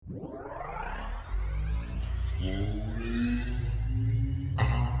To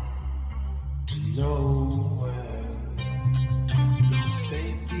nowhere, no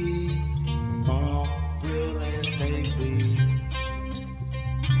safety, far real and safely.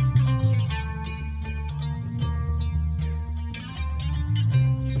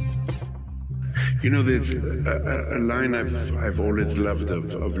 You know, there's a line I've always loved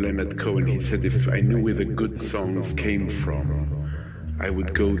of Leonard Cohen. He said, if I knew where the good songs came from, I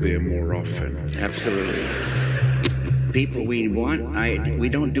would go there more often. Absolutely. People, we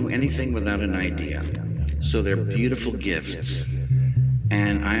don't do anything without an idea. So they're beautiful gifts.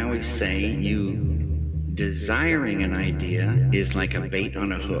 And I always say, desiring an idea is like a bait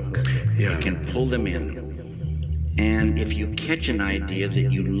on a hook. Yeah. You can pull them in. And if you catch an idea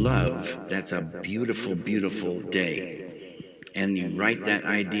that you love, that's a beautiful, beautiful day. And you write that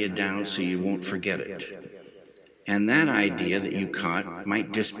idea down so you won't forget it. And that idea that you caught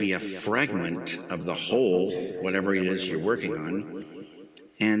might just be a fragment of the whole, whatever it is you're working on.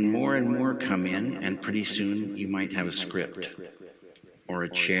 And more come in, and pretty soon you might have a script, or a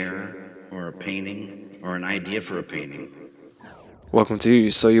chair, or a painting, or an idea for a painting. Welcome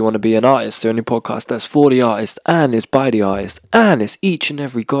to So You Want to Be an Artist, the only podcast that's for the artist and is by the artist and it's each and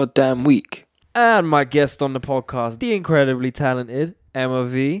every goddamn week. And my guest on the podcast, the incredibly talented Emma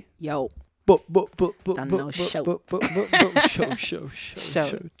V. Yo, Show.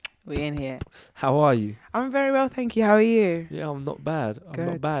 we in here. How are you? I'm very well, thank you. How are you? Yeah, I'm not bad. I'm not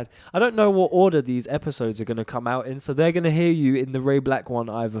Good. bad. I don't know what order these episodes are going to come out in, so they're going to hear you in the Ray Black one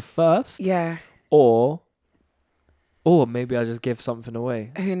either first Yeah, or maybe I just give something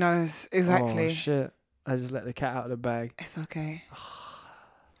away. who knows? Exactly. Oh, shit. I just let the cat out of the bag. It's okay.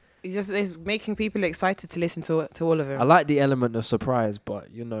 It's making people excited to listen to all of them. I like the element of surprise, but,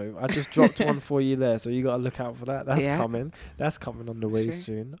 I just dropped one for you there, so you got to look out for that. That's Yeah. coming. That's coming on the way True.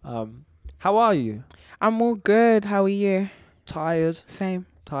 soon. How are you? I'm all good. How are you? Tired. Same.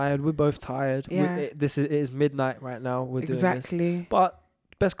 Tired. We're both tired. Yeah. It is midnight right now. We're doing this. Exactly. But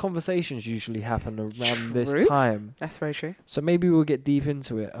best conversations usually happen around this True. time. That's very true. So maybe we'll get deep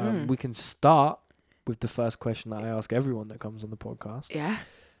into it. Mm. We can start with the first question that I ask everyone that comes on the podcast. Yeah.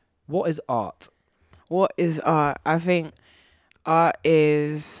 What is art? What is art? I think art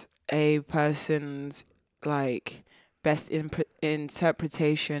is a person's best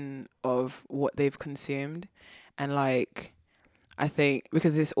interpretation of what they've consumed, and I think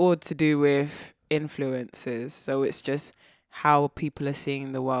because it's all to do with influences, so it's just how people are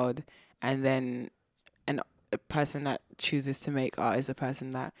seeing the world, and then a person that chooses to make art is a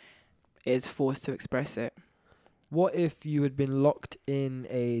person that is forced to express it. What if you had been locked in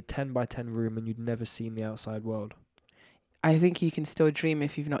a 10 by 10 room and you'd never seen the outside world? I think you can still dream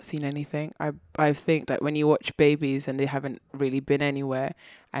if you've not seen anything. I think that when you watch babies and they haven't really been anywhere,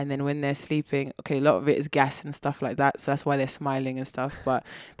 and then when they're sleeping, okay, a lot of it is gas and stuff like that, so that's why they're smiling and stuff. But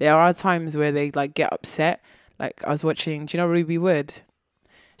there are times where they get upset. Like I was watching, do you know Ruby Wood?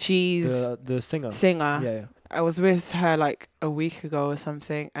 She's The singer. singer. Yeah. I was with her a week ago or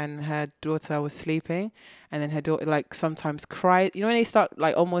something, and her daughter was sleeping, and then her daughter sometimes cry. You know when they start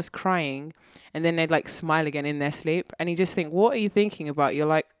almost crying, and then they'd smile again in their sleep, and you just think, what are you thinking about?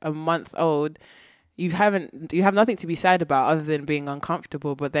 You're a month old. You have nothing to be sad about other than being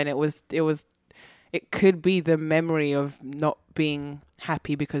uncomfortable. But then it could be the memory of not being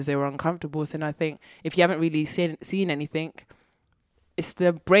happy because they were uncomfortable. So I think if you haven't really seen anything, it's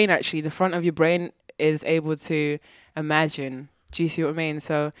the brain actually. The front of your brain is able to imagine. Do you see what I mean?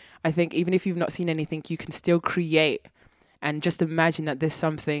 So I think even if you've not seen anything, you can still create and just imagine that there's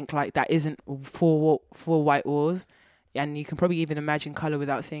something that isn't four white walls, and you can probably even imagine color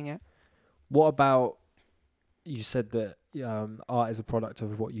without seeing it. What about, you said that art is a product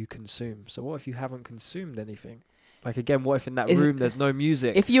of what you consume. So what if you haven't consumed anything? Again, what if in that room there's no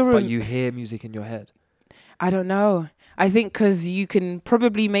music, but you hear music in your head? I don't know. I think because you can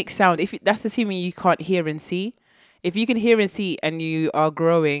probably make sound. That's assuming you can't hear and see. If you can hear and see and you are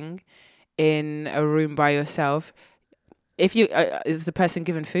growing in a room by yourself, if you is the person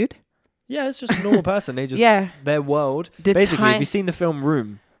given food? Yeah, it's just a normal person. They just their world. Basically, have you seen the film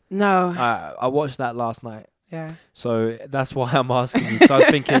Room? No. I watched that last night. Yeah. So that's why I'm asking you. So I was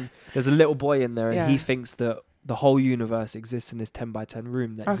thinking, there's a little boy in there, and he thinks that the whole universe exists in this 10 by 10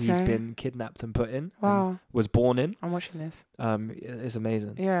 room that he's been kidnapped and put in. Wow. Was born in. I'm watching this. It's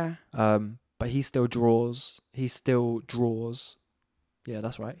amazing. Yeah. But he still draws. Yeah,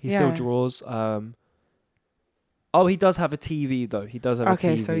 that's right. He still draws. He does have a TV though. He does have a TV.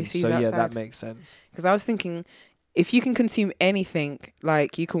 Okay, so he sees outside. Yeah, that makes sense. Because I was thinking, if you can consume anything,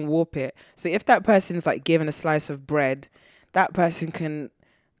 you can warp it. So if that person's given a slice of bread, that person can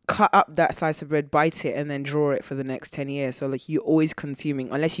cut up that slice of bread, bite it, and then draw it for the next 10 years. So like you're always consuming,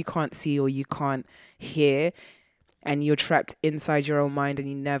 unless you can't see or you can't hear, and you're trapped inside your own mind and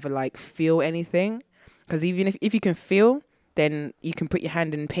you never like feel anything. Because even if you can feel, then you can put your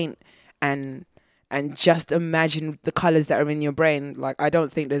hand in paint and just imagine the colors that are in your brain. Like I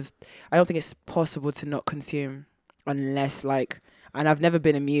don't think it's possible to not consume, unless like, and I've never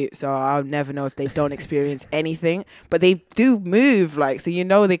been a mute, so I'll never know if they don't experience anything, but they do move, like, so you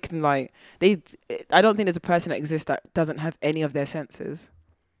know they can, like, I don't think there's a person that exists that doesn't have any of their senses.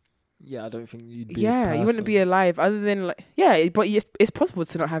 Yeah, I don't think you'd be you wouldn't be alive other than, like, but it's possible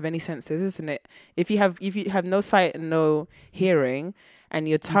to not have any senses, isn't it? If you have no sight and no hearing, and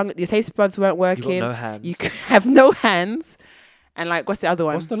your taste buds weren't working, you got no hands. You have no hands, and like, what's the other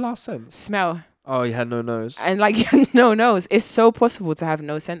one? What's the last sense? Smell. Oh, you had no nose. And like, no nose. It's so possible to have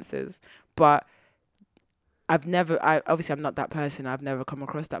no senses. But obviously I'm not that person. I've never come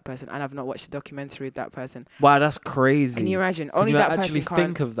across that person, and I've not watched a documentary with that person. Wow, that's crazy. Can you imagine? Can Only you that actually person can't.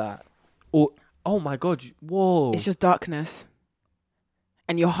 think of that? Or, oh my God, whoa. It's just darkness.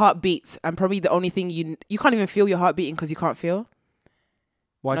 And your heart beats, and probably the only thing you can't even feel your heart beating because you can't feel.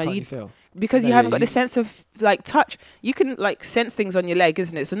 Why can't you feel? Because you haven't got the sense of like touch. You can like sense things on your leg,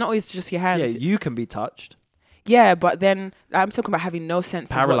 isn't it? So not always just your hands. Yeah, you can be touched. Yeah, but then I'm talking about having no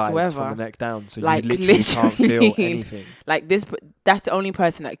senses Paralyzed whatsoever. from the neck down, so like, you literally can't feel anything. Like this, that's the only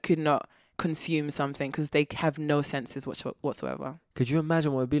person that could not consume something because they have no senses whatsoever. Could you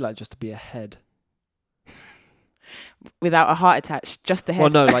imagine what it would be like just to be a head? Without a heart attached, just the head.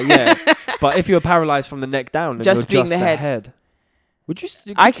 Well, no, like, yeah. But if you're paralyzed from the neck down, then just you're being just the a head. head. Would you?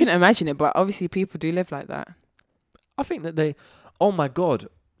 I can imagine it, but obviously people do live like that. I think that they. Oh my God!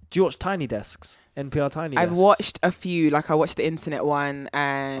 Do you watch Tiny Desks? NPR Tiny Desks. I've watched a few. Like I watched the internet one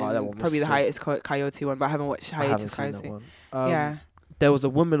and one probably the sick. Hiatus Coyote one, but I haven't watched Hiatus I haven't seen Coyote. that one. Yeah. There was a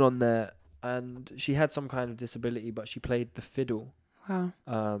woman on there, and she had some kind of disability, but she played the fiddle. Wow.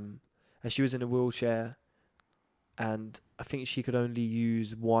 And she was in a wheelchair, and I think she could only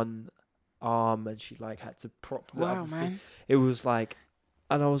use one arm, and she like had to prop. Wow, man. It was like,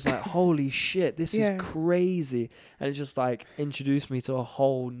 and I was like, holy shit, this is crazy, and it just like introduced me to a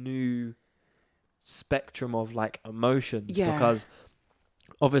whole new spectrum of like emotions, because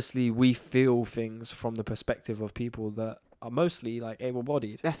obviously we feel things from the perspective of people that are mostly like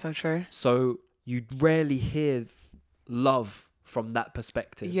able-bodied. That's so true. So you rarely hear love from that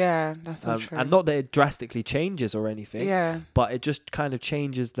perspective. Yeah, that's so true. And not that it drastically changes or anything. Yeah. But it just kind of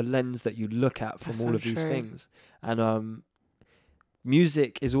changes the lens that you look at from all of these things. And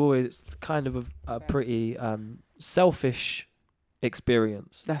music is always kind of a pretty selfish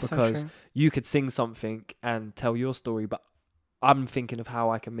experience. That's because so true. you could sing something and tell your story, but I'm thinking of how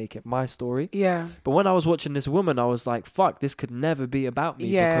I can make it my story. Yeah. But when I was watching this woman, I was like, fuck, this could never be about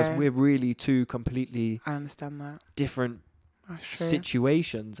me, because we're really two completely I understand that. different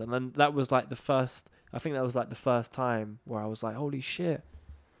situations. And then that was like the first time where I was like, holy shit,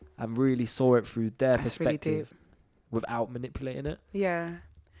 and really saw it through their perspective without manipulating it. Yeah.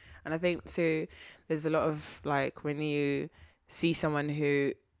 And I think too, there's a lot of like, when you see someone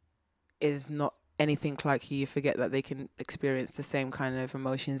who is not anything like you forget that they can experience the same kind of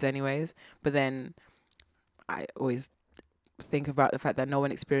emotions anyways. But then I always think about the fact that no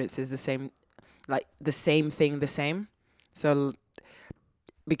one experiences the same thing the same. So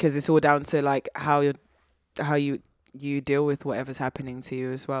because it's all down to like how you deal with whatever's happening to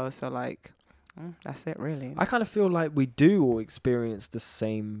you as well. So like that's it really. I kind of feel like we do all experience the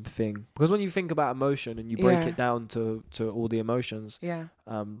same thing, because when you think about emotion and you break it down to all the emotions,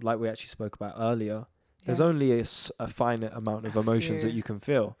 like we actually spoke about earlier, there's only a finite amount of emotions that you can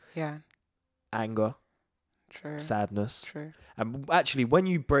feel. Yeah. Anger. True. Sadness. True. And actually, when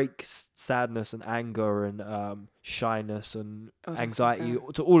you break sadness and anger and shyness and anxiety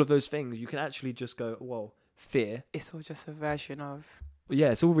to all of those things, you can actually just go, well, fear. It's all just a version of...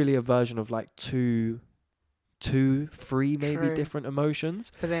 Yeah, it's all really a version of like two, three maybe different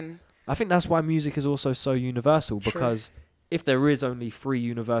emotions. But then... I think that's why music is also so universal, because if there is only 3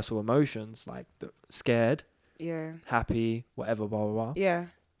 universal emotions, like scared, happy, whatever, blah, blah, blah. Yeah.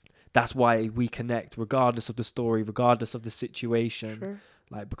 That's why we connect regardless of the story, regardless of the situation,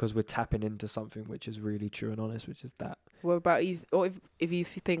 like because we're tapping into something which is really true and honest, which is that. What about you? Or if you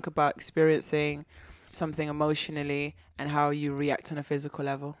think about experiencing something emotionally and how you react on a physical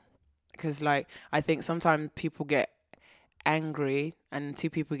level, because like I think sometimes people get angry and 2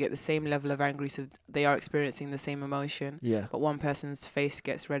 people get the same level of angry, so they are experiencing the same emotion, but one person's face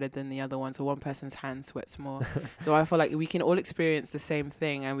gets redder than the other one, so one person's hand sweats more. So I feel like we can all experience the same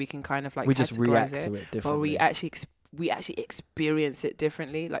thing and we can kind of like we just react to it differently, but we actually we actually experience it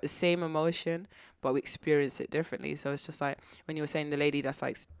differently, like the same emotion, but we experience it differently. So it's just like when you were saying the lady that's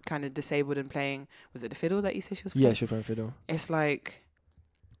like kind of disabled and playing, was it the fiddle that you said she was playing? Yeah, she was playing fiddle. It's like,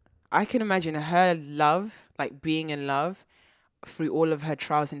 I can imagine her love, like being in love through all of her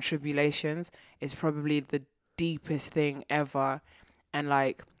trials and tribulations, is probably the deepest thing ever. And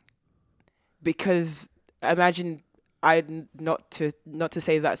like, because imagine, not to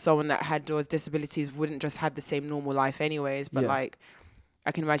say that someone that had those disabilities wouldn't just have the same normal life anyways, but like,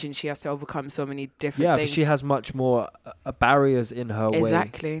 I can imagine she has to overcome so many different things. Yeah, she has much more barriers in her way.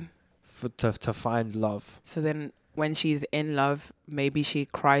 Exactly. To find love. So then when she's in love, maybe she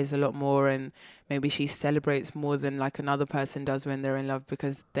cries a lot more, and maybe she celebrates more than like another person does when they're in love,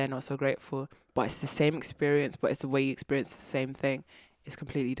 because they're not so grateful. But it's the same experience, but it's the way you experience the same thing. It's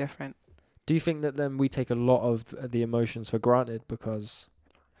completely different. Do you think that then we take a lot of the emotions for granted because,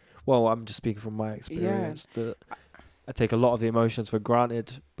 well, I'm just speaking from my experience, that I take a lot of the emotions for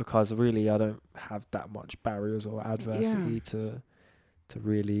granted because really I don't have that much barriers or adversity to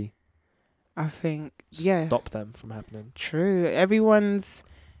really, I think, stop them from happening. True. Everyone's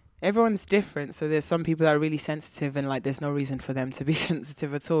different. So there's some people that are really sensitive, and like there's no reason for them to be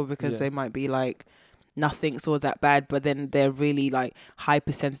sensitive at all, because they might be like, nothing's all that bad, but then they're really like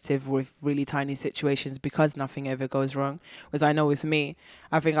hypersensitive with really tiny situations because nothing ever goes wrong. Whereas I know with me,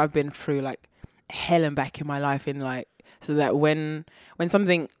 I think I've been through like hell and back in my life, in like, so that when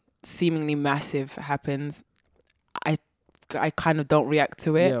something seemingly massive happens, I kind of don't react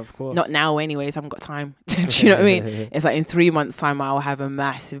to it. Yeah, of course. Not now anyways, I haven't got time. Do you know what I mean? It's like in 3 months' time I'll have a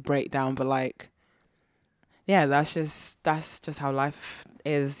massive breakdown, but like, yeah, that's just how life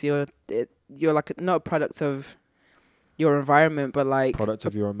is. You're like not a product of your environment, but like product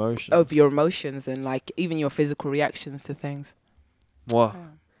of your emotions. Of your emotions, and like even your physical reactions to things. Wow. Yeah.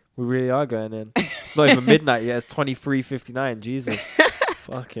 We really are going in. It's not even midnight yet. It's 23:59. Jesus.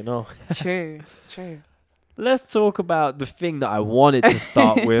 Fucking hell. True. Let's talk about the thing that I wanted to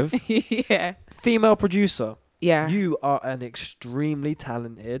start with. Yeah. Female producer. Yeah. You are an extremely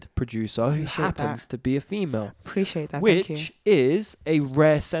talented producer who happens to be a female. Appreciate that. Which is a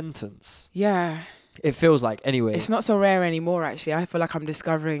rare sentence. Yeah. It feels like, anyway. It's not so rare anymore, actually. I feel like I'm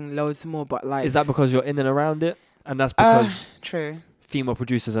discovering loads more, but like... Is that because you're in and around it? And that's because... True. Female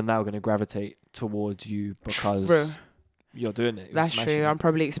producers are now going to gravitate towards you because you're doing it. That's true. I'm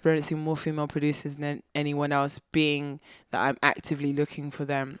probably experiencing more female producers than anyone else, being that I'm actively looking for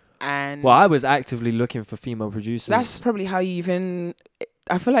them. And well, I was actively looking for female producers. That's probably how you even...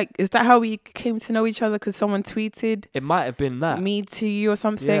 I feel like, is that how we came to know each other? Because someone tweeted... It might have been that. Me to you or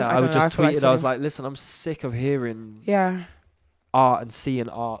something? Yeah, I don't know. just tweeted. I was like, listen, I'm sick of hearing art and seeing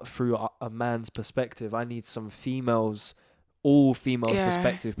art through a man's perspective. I need some females, all females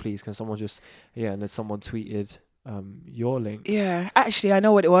perspective, please. Can someone just... Yeah, and then someone tweeted your link. Yeah, actually, I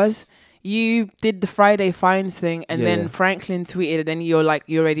know what it was. You did the Friday Finds thing, and then Franklin tweeted, and then you're like,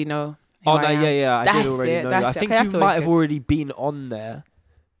 you already know. Oh, no, yeah. I did already know. I think you might have already been on there.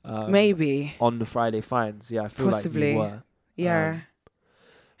 Maybe. On the Friday Finds. Yeah, I feel possibly. Like you were. Yeah.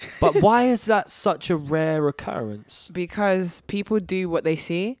 But why is that such a rare occurrence? Because people do what they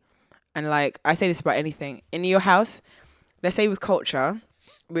see. And like, I say this about anything. In your house, let's say with culture,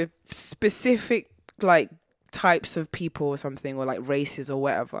 with specific like types of people or something, or like races or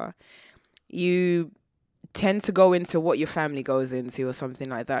whatever, you tend to go into what your family goes into or something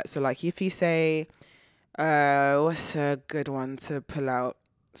like that. So like if you say, what's a good one to pull out?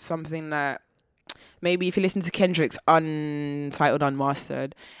 Something that maybe if you listen to Kendrick's Untitled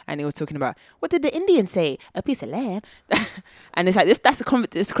Unmastered, and he was talking about, what did the Indians say? A piece of land. And it's like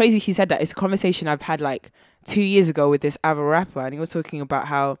it's crazy he said that. It's a conversation I've had like 2 years ago with this other rapper, and he was talking about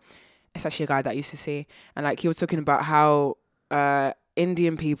how, it's actually a guy that I used to see, and like he was talking about how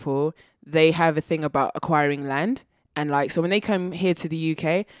Indian people, they have a thing about acquiring land. And like, so when they come here to the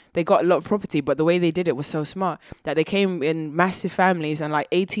UK, they got a lot of property, but the way they did it was so smart that they came in massive families, and like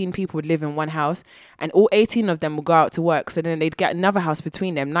 18 people would live in one house, and all 18 of them would go out to work. So then they'd get another house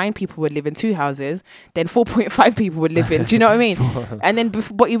between them. 9 people would live in 2 houses, then 4.5 people would live in. Do you know what I mean? And then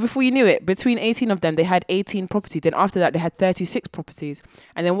before you knew it, between 18 of them, they had 18 properties. Then after that, they had 36 properties.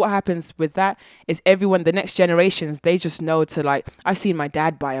 And then what happens with that is everyone, the next generations, they just know to like, I've seen my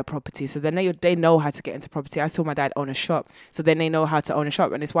dad buy a property. So then they know how to get into property. I saw my dad own a shop, so then they know how to own a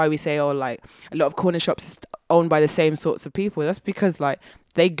shop. And it's why we say, oh, like a lot of corner shops owned by the same sorts of people. That's because like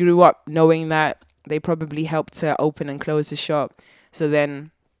they grew up knowing that they probably helped to open and close the shop. So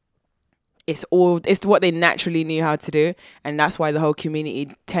then it's what they naturally knew how to do, and that's why the whole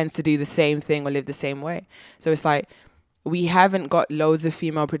community tends to do the same thing or live the same way. So it's like we haven't got loads of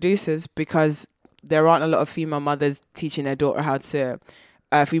female producers because there aren't a lot of female mothers teaching their daughter how to.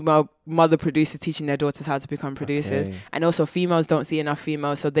 Female mother producers teaching their daughters how to become producers, and also females don't see enough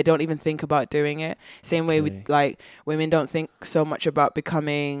females, so they don't even think about doing it. Same way with like women don't think so much about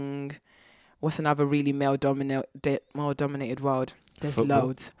becoming. What's another really male dominated world? There's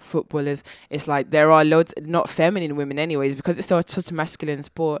loads. Footballers. It's like there are loads, not feminine women anyways, because it's such a masculine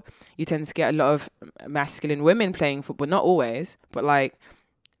sport. You tend to get a lot of masculine women playing football. Not always, but like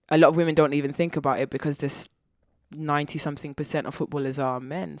a lot of women don't even think about it because there's 90-something% of footballers are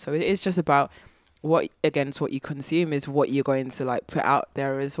men. So it is just about what you consume is what you're going to like put out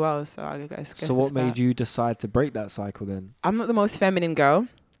there as well. So I guess. So what made you decide to break that cycle then? I'm not the most feminine girl,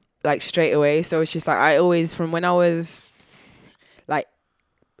 like straight away. So it's just like I always, from when I was like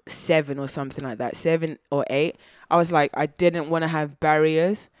 7 or something like that, 7 or 8, I was like, I didn't want to have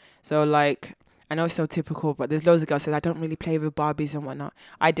barriers. So like, I know it's so typical, but there's loads of girls that I don't really play with Barbies and whatnot.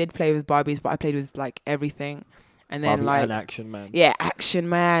 I did play with Barbies, but I played with like everything. And then Barbie and Action Man. Yeah, Action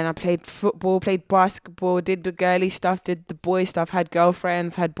Man. I played football, played basketball, did the girly stuff, did the boy stuff, had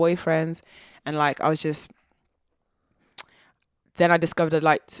girlfriends, had boyfriends. And like, I was just... Then I discovered I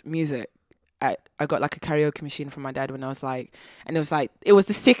liked music. I got like a karaoke machine from my dad when I was like... And it was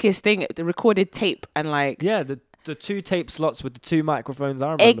the sickest thing. The recorded tape and like... Yeah, the 2 tape slots with the 2 microphones.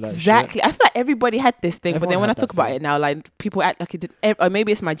 I remember exactly. That shit. I feel like everybody had this thing, but then when I talk about it now, like people act like it did. Or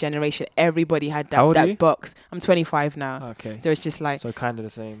maybe it's my generation. Everybody had that box. I'm 25 now. Okay. So it's just like so kind of the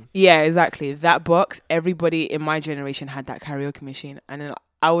same. Yeah, exactly. That box. Everybody in my generation had that karaoke machine, and then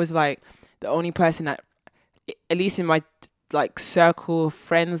I was like the only person that, at least in my like circle of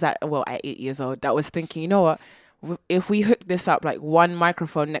friends at 8 years old, that was thinking, you know what, if we hook this up like one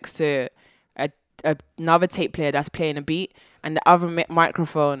microphone next to another tape player that's playing a beat and the other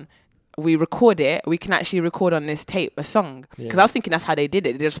microphone we record it, we can actually record on this tape a song. Because I was thinking that's how they did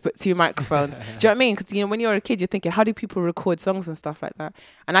it. They just put 2 microphones. Do you know what I mean? Because when you're a kid, you're thinking, how do people record songs and stuff like that?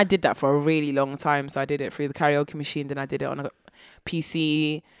 And I did that for a really long time. So I did it through the karaoke machine, then I did it on a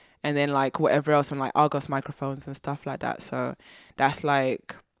PC, and then like whatever else on like Argos microphones and stuff like that. So that's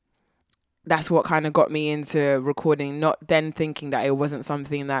what kind of got me into recording, not then thinking that it wasn't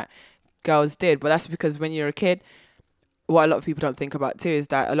something that girls did. But that's because when you're a kid, what a lot of people don't think about too is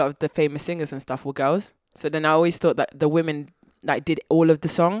that a lot of the famous singers and stuff were girls. So then I always thought that the women like did all of the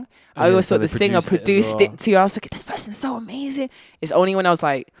song. I always thought the singer produced it too. I was like, this person's so amazing. It's only when I was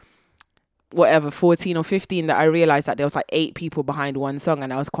like 14 or 15 that I realized that there was like 8 people behind one song,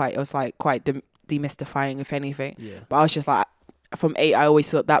 and it was quite demystifying, if anything. But I was just like, from 8, I always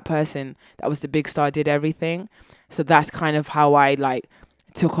thought that person that was the big star did everything. So that's kind of how I like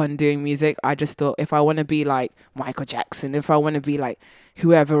took on doing music. I just thought, if I want to be like Michael Jackson, if I want to be like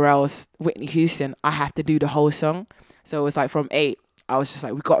whoever else, Whitney Houston, I have to do the whole song. So it was like from 8, I was just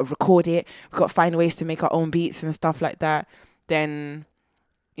like, we got to record it, we got to find ways to make our own beats and stuff like that. Then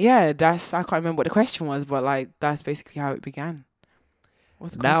yeah, I can't remember what the question was, but like that's basically how it began.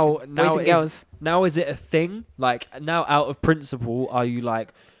 What's the question? Now is it a thing? Like now, out of principle, are you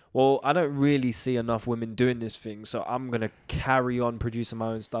like, well, I don't really see enough women doing this thing, so I'm going to carry on producing my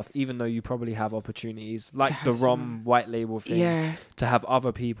own stuff, even though you probably have opportunities, like the ROM white label thing, to have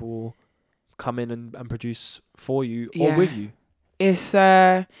other people come in and produce for you or with you? It's,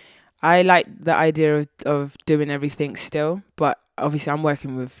 I like the idea of doing everything still, but obviously I'm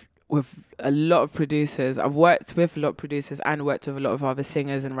working with a lot of producers. I've worked with a lot of producers and worked with a lot of other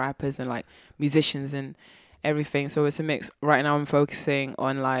singers and rappers and like musicians and everything, so it's a mix. Right now I'm focusing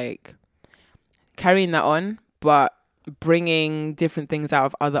on like carrying that on, but bringing different things out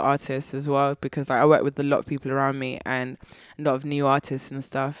of other artists as well, because like, I work with a lot of people around me and a lot of new artists and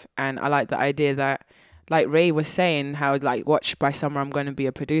stuff, and I like the idea that, like Ray was saying, how like watch by summer I'm going to be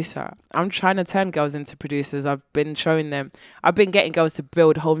a producer. I'm trying to turn girls into producers. I've been getting girls to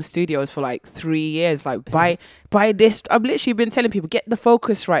build home studios for like 3 years. Like buy this. I've literally been telling people, get the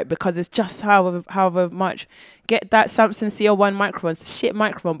focus right, because it's just however much. Get that Samson CO1 microphone. It's a shit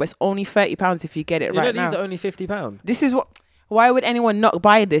microphone, but it's only £30 if you get it right now. These are only £50. This is what. Why would anyone not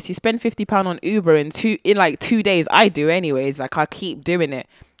buy this? You spend £50 on Uber in like 2 days. I do anyways. Like I keep doing it.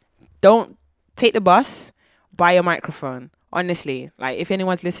 Don't take the bus, buy a microphone. Honestly, like if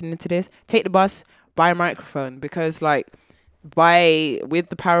anyone's listening to this, take the bus, buy a microphone, because like with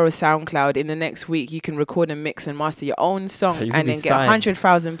the power of SoundCloud, in the next week you can record and mix and master your own song and then get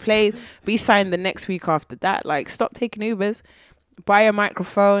 100,000 plays, be signed the next week after that. Like stop taking Ubers, buy a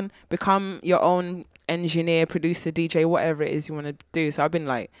microphone, become your own engineer, producer, DJ, whatever it is you want to do. So I've been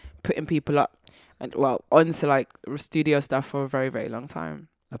like putting people up and onto like studio stuff for a very, very long time.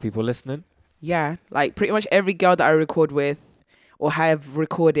 Are people listening? Yeah, like pretty much every girl that I record with or have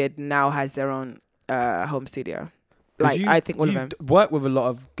recorded now has their own home studio. 'Cause Like, I think all of you them. work with a lot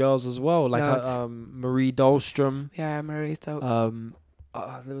of girls as well, like Loads. Marie Dahlstrom. Yeah, Marie's dope.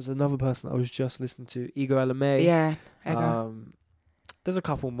 There was another person I was just listening to, Ego LMA. Yeah, Ego. There's a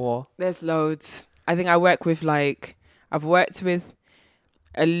couple more. There's loads. I think I work with I've worked with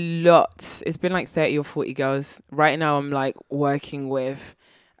a lot. It's been like 30 or 40 girls. Right now I'm like working with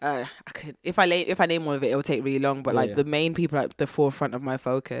if I name all of it, it'll take really long. But the main people at the forefront of my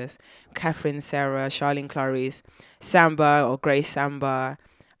focus: Catherine, Sarah, Charlene Clarice, Samba or Grace Samba,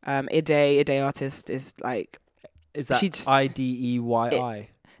 Ide artist is like. Is that IDEYI?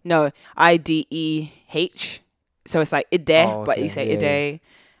 No, IDEH. So it's like Ide, but you say Ide.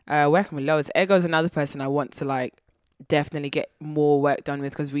 Working with loads. Ego's another person I want to like definitely get more work done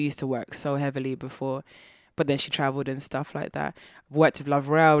with, because we used to work so heavily before. But then she travelled and stuff like that. Worked with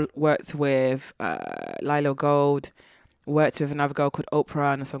Loverelle, worked with Lilo Gold, worked with another girl called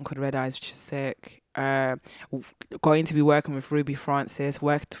Oprah on a song called Red Eyes, which is sick. Going to be working with Ruby Francis,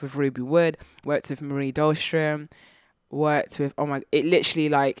 worked with Ruby Wood, worked with Marie Dahlstrom, worked with, it literally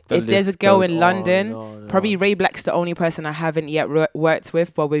like, if there's a girl in London, probably Ray Black's the only person I haven't yet worked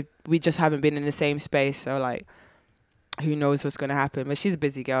with, but we just haven't been in the same space, so like, who knows what's going to happen. But she's a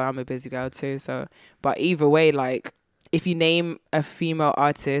busy girl, I'm a busy girl too, so, but either way, like, if you name a female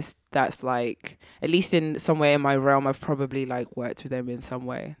artist that's like, at least in somewhere in my realm, I've probably like worked with them in some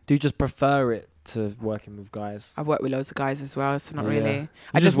way. Do you just prefer it to working with guys? I've worked with loads of guys as well, so not really.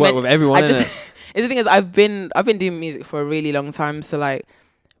 I just work with everyone. The thing is, I've been doing music for a really long time, so like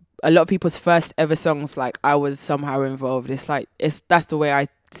a lot of people's first ever songs, like I was somehow involved. It's like that's the way I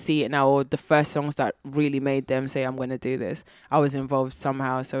see it now. Or the first songs that really made them say I'm going to do this, I was involved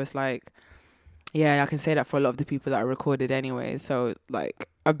somehow. So it's like, yeah, I can say that for a lot of the people that I recorded anyway. So like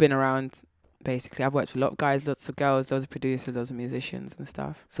I've been around. Basically, I've worked with a lot of guys, lots of girls, lots of producers, lots of musicians and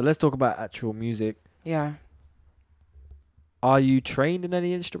stuff. So let's talk about actual music. Yeah. Are you trained in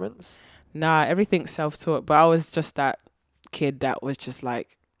any instruments? Nah, everything's self-taught. But I was just that kid that was just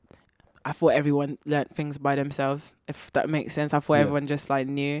like, I thought everyone learnt things by themselves, if that makes sense. I thought everyone just like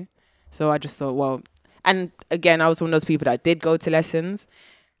knew. So I just thought, well, and again, I was one of those people that did go to lessons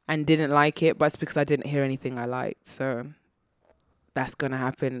and didn't like it, but it's because I didn't hear anything I liked. So that's going to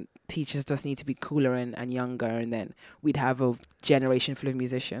happen. Teachers just need to be cooler and younger, and then we'd have a generation full of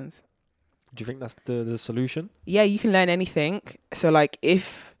musicians. Do you think that's the solution? Yeah, you can learn anything. So like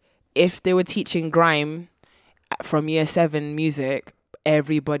if they were teaching grime from year 7 music,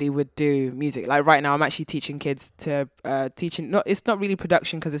 everybody would do music. Like right now I'm actually teaching kids to it's not really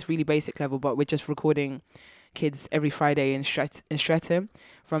production because it's really basic level, but we're just recording kids every Friday in Streatham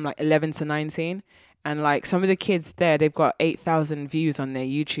from like 11 to 19. And like some of the kids there, they've got 8,000 views on their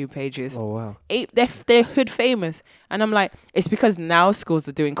YouTube pages. Oh wow! They're hood famous, and I'm like, it's because now schools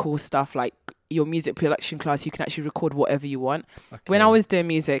are doing cool stuff like your music production class. You can actually record whatever you want. Okay. When I was doing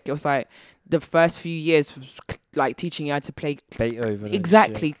music, it was like the first few years was like teaching you how to play Beethoven.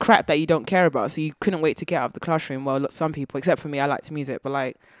 Exactly, crap that you don't care about. So you couldn't wait to get out of the classroom. Well, some people, except for me, I liked music, but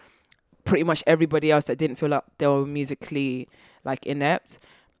like pretty much everybody else that didn't feel like they were musically like inept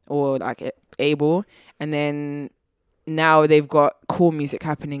or like able. And then now they've got cool music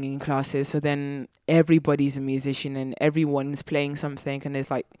happening in classes, so then everybody's a musician and everyone's playing something, and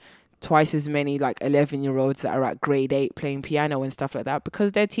there's like twice as many like 11-year-olds that are at grade 8 playing piano and stuff like that,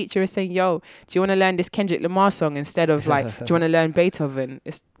 because their teacher is saying, yo, do you want to learn this Kendrick Lamar song instead of like do you want to learn Beethoven?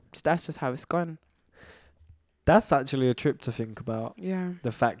 That's just how it's gone. That's actually a trip to think about. Yeah,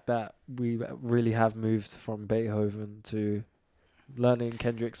 the fact that we really have moved from Beethoven to learning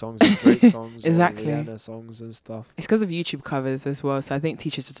Kendrick songs and Drake songs exactly. or Rihanna songs and stuff. It's because of YouTube covers as well. So I think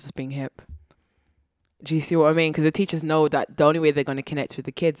teachers are just being hip. Do you see what I mean? Because the teachers know that the only way they're going to connect with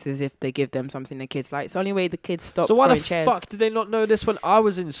the kids is if they give them something the kids like. It's the only way the kids stop. So why the chairs. fuck did they not know this when I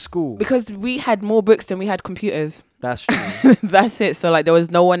was in school? Because we had more books than we had computers. That's true. That's it. So like there was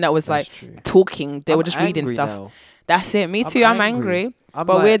no one that was That's like true. talking. They were just reading stuff. Now. That's it. Me too. I'm angry. But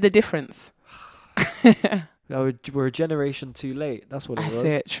like, we're the difference. We're a generation too late. That's what it was.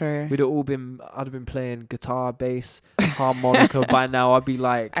 That's it. True. I'd have been playing guitar, bass, harmonica by now. I'd be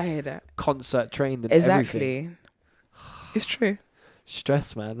like, I hear that. Concert trained and exactly. everything. It's true.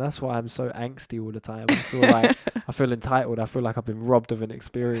 Stress, man. That's why I'm so angsty all the time. I feel like I feel entitled. I feel like I've been robbed of an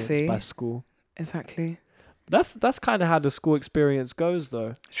experience by school. Exactly. That's kind of how the school experience goes,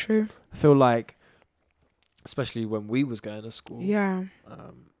 though. True. I feel like, especially when we was going to school. Yeah.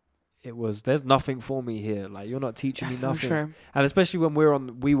 There's nothing for me here. Like, you're not teaching me nothing. So true. And especially when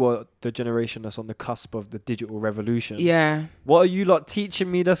we were the generation that's on the cusp of the digital revolution. Yeah. What are you lot teaching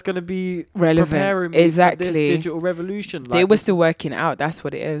me that's going to be relevant? Preparing me for this digital revolution? They were still working out. That's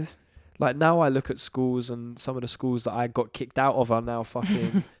what it is. Like now I look at schools, and some of the schools that I got kicked out of are now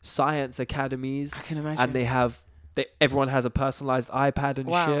fucking science academies. I can imagine. And everyone has a personalized iPad and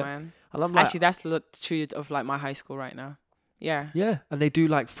wow, shit. man. And I'm like, actually, that's the truth of like my high school right now. Yeah. Yeah, and they do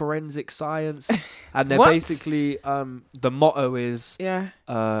like forensic science, and they're What? basically the motto is Yeah.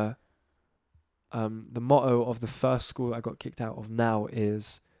 the motto of the first school I got kicked out of now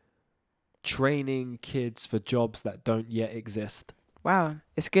is training kids for jobs that don't yet exist. Wow.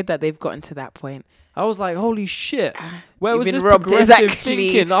 It's good that they've gotten to that point. I was like, holy shit! Where You've was been this robbed. progressive Exactly.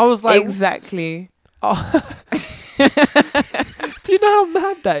 thinking? I was like, exactly. oh. Do you know how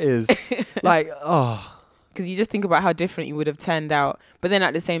mad that is? Like, oh. Because you just think about how different you would have turned out. But then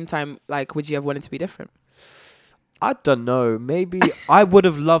at the same time, like, would you have wanted to be different? I don't know. Maybe I would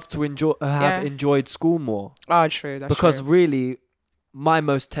have loved to enjoyed school more. Oh, true. That's Because true. really, my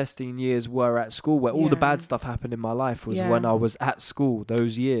most testing years were at school, where all the Yeah. bad stuff happened in my life was Yeah. when I was at school,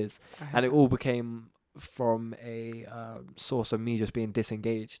 those years. And it all became from a source of me just being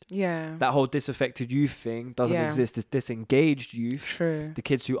disengaged. Yeah. That whole disaffected youth thing doesn't Yeah. exist. It's disengaged youth. True. The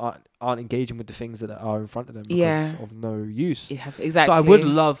kids who aren't engaging with the things that are in front of them because Yeah. of no use. Yeah, exactly. So I would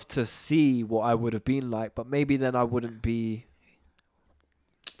love to see what I would have been like, but maybe then I wouldn't be.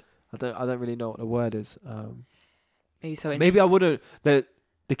 I don't really know what the word is. Maybe so. Maybe I wouldn't. The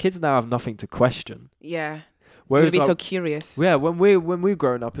kids now have nothing to question. Yeah. Whereas Would be so like, curious. yeah, when we're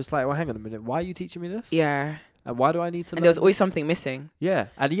growing up, it's like, well, hang on a minute, why are you teaching me this? Yeah. And why do I need to? And there was learn always this? something missing. Yeah,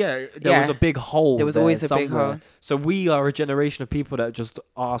 and there Yeah. was a big hole. There was there always a big somewhere. hole. So we are a generation of people that just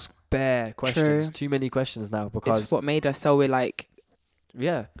ask bare questions. True. Too many questions now because It's what made us so we're like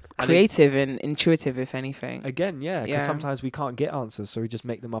yeah, and creative and intuitive, if anything. again, yeah, because Yeah. sometimes we can't get answers, so we just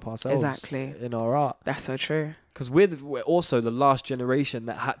make them up ourselves. Exactly. In our art, That's so true. because we're also the last generation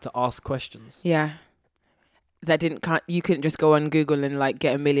that had to ask questions. Yeah. That you couldn't just go on Google and like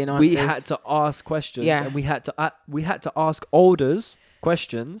get a million answers. We had to ask questions, Yeah. and we had to ask elders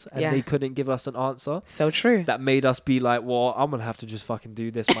questions, and Yeah. they couldn't give us an answer. So true. That made us be like, well, I'm gonna have to just fucking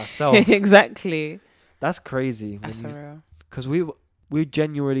do this myself. exactly. That's crazy. That's so real. Because we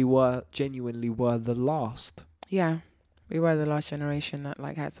genuinely were the last. Yeah. We were the last generation that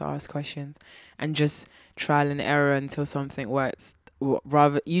like had to ask questions and just trial and error until something works.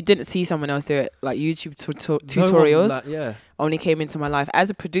 Rather, you didn't see someone else do it. Like YouTube tutorials Yeah. only came into my life as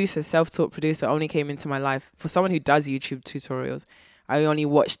a producer, self-taught producer. Only came into my life for someone who does YouTube tutorials. I only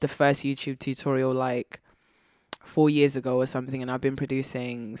watched the first YouTube tutorial like 4 years ago or something, and I've been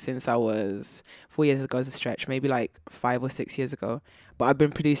producing since I was 4 years ago as a stretch, maybe like 5 or 6 years ago. But I've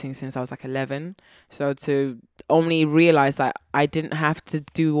been producing since I was like 11. So to only realize that I didn't have to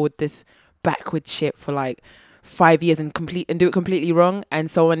do all this backward shit for like 5 years and do it completely wrong, and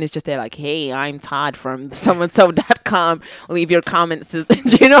someone is just there like, hey, I'm Todd from someoneso.com, leave your comments. Do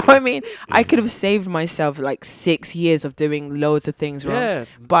you know what I mean? I could have saved myself like 6 years of doing loads of things wrong. Yeah.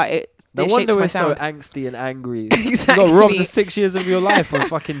 But it No shaped wonder my we're so sound. angsty and angry. Exactly. You got robbed the 6 years of your life when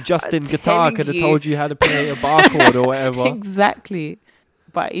fucking Justin Guitar telling could have you. told you how to play a bar chord or whatever. Exactly.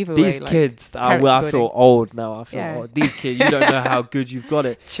 But either These way, like, kids, I character feel building. old now. I feel Yeah. old. These kids, you don't know how good you've got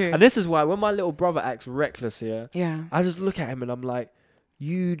it. True. And this is why when my little brother acts reckless here, Yeah. I just look at him and I'm like,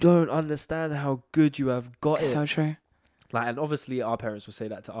 you don't understand how good you have got it. So true. Like, and obviously our parents will say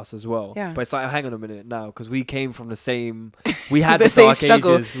that to us as well. Yeah. But it's like, hang on a minute now, because we came from the same. We had The the, same dark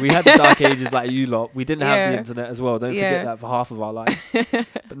struggle. ages. We had the dark ages like you lot. We didn't have Yeah. the internet as well. Don't Yeah. forget that for half of our life.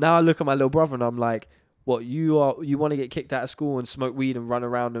 But now I look at my little brother and I'm like, what, you want to get kicked out of school and smoke weed and run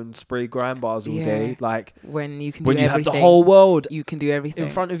around and spray grime bars all Yeah. day? Like, When you can when do you everything. have the whole world you can do everything. in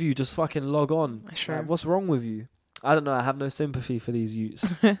front of you, just fucking log on. Sure. Like, what's wrong with you? I don't know. I have no sympathy for these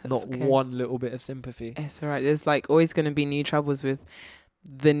youths. Not okay. one little bit of sympathy. It's alright. There's like always going to be new troubles with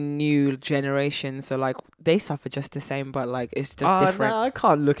the new generation. So like they suffer just the same, but like it's just different. Nah, I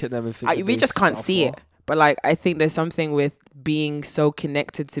can't look at them and think that We they just can't see it. suffer. But like I think there's something with being so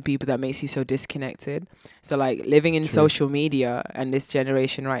connected to people that makes you so disconnected. So like living in True. social media and this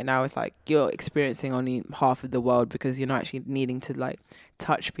generation right now, it's like you're experiencing only half of the world because you're not actually needing to like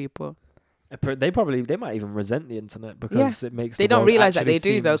touch people. They might even resent the internet because it makes They the don't world realize that actually they do,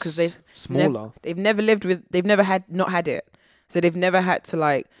 seem though, 'cause they've smaller. They've never not had it. So they've never had to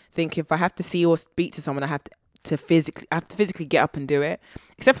like think if I have to see or speak to someone, I have to physically get up and do it.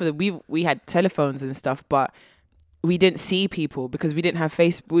 Except for we had telephones and stuff, but we didn't see people because we didn't have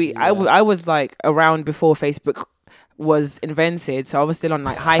Facebook. I was like around before Facebook was invented. So I was still on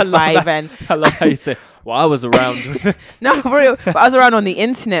like High Five and I love how you say, well, I was around. no, for real. But I was around on the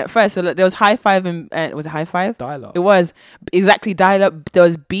internet first. So like, there was High Five and was it High Five? Dial-up. It was exactly dial-up. There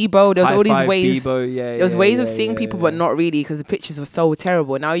was Bebo. There was all these ways. Bebo, there was ways of seeing people, but not really, because the pictures were so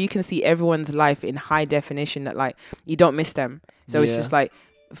terrible. Now you can see everyone's life in high definition that like you don't miss them. So it's just like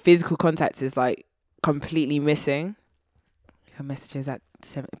physical contact is like completely missing. Her messages at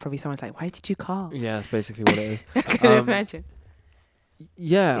 7, probably someone's like, "Why did you call?" Yeah, that's basically what it is. I can imagine.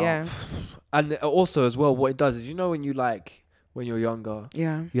 Yeah. And also as well, what it does is, you know, when you're younger,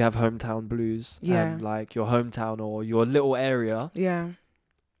 you have hometown blues, and like your hometown or your little area,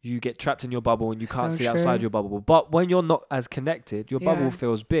 you get trapped in your bubble and you can't see outside your bubble. But when you're not as connected, your bubble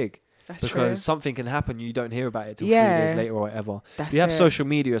feels big. That's because true. Something can happen, you don't hear about it till 3 days later or whatever. You have social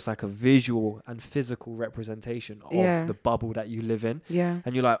media, it's like a visual and physical representation of the bubble that you live in.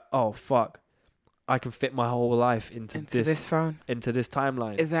 And you're like, oh fuck, I can fit my whole life into this phone, into this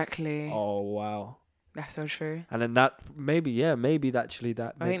timeline. Exactly. Oh wow, that's so true. And then that maybe actually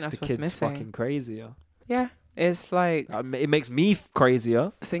that makes the kids fucking crazier. Yeah, it's like it makes me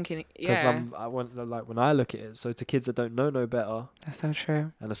crazier thinking. Because when I look at it, so to kids that don't know no better, that's so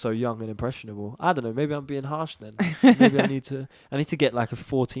true, and are so young and impressionable. I don't know. Maybe I'm being harsh then. Maybe I need to get like a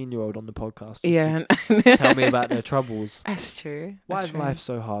 14-year-old on the podcast. To tell me about their troubles. That's true. Why is life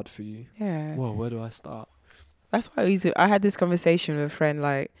so hard for you? Yeah. Whoa, where do I start? That's why I had this conversation with a friend.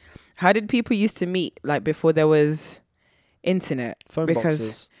 Like, how did people used to meet? Like before there was internet. Phone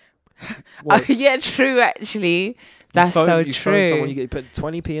boxes. Yeah, true. Actually, that's so true. You put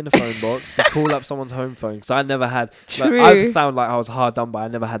 20p in the phone box. You call up someone's home phone. Because I never had. True. Like, I sound like I was hard done, but I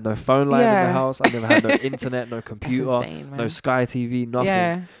never had no phone line in the house. I never had no internet, no computer, no Sky TV, nothing.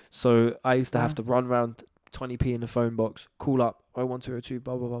 Yeah. So I used to have to run around 20p in the phone box, call up 01202,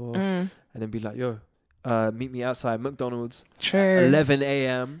 blah blah blah blah, and then be like, "Yo, meet me outside McDonald's. True. 11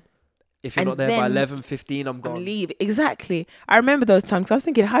 a.m. If you're not there by 11:15, I'm gone. Leave. Exactly. I remember those times. I was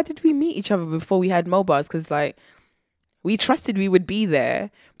thinking, how did we meet each other before we had mobiles? Because like, we trusted we would be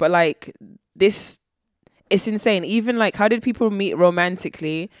there, but like this, it's insane. Even like, how did people meet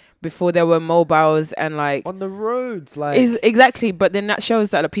romantically before there were mobiles and like on the roads? Like, exactly. But then that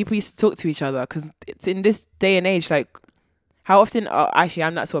shows that like, people used to talk to each other, because it's in this day and age. Like, how often? Actually,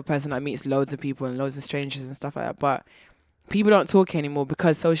 I'm that sort of person that meets loads of people and loads of strangers and stuff like that, but people don't talk anymore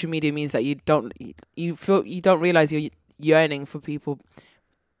because social media means that you don't realize you're yearning for people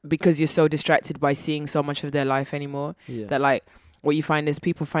because you're so distracted by seeing so much of their life anymore. That like what you find is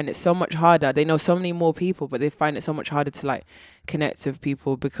people find it so much harder. They know so many more people, but they find it so much harder to like connect with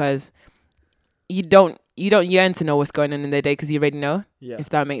people because you don't yearn to know what's going on in their day because you already know. If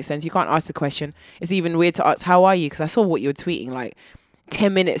that makes sense. You can't ask the question. It's even weird to ask, how are you? Because I saw what you were tweeting like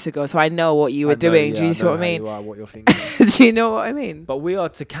 10 minutes ago, so I know what you were doing. Do you see what I mean? What you're thinking. Do you know what I mean? But we are,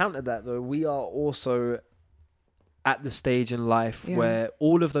 to counter that though, we are also at the stage in life where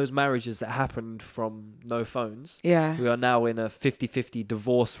all of those marriages that happened from no phones, we are now in a 50-50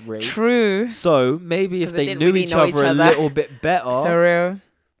 divorce rate. True. So maybe if they knew each other a little bit better, so real,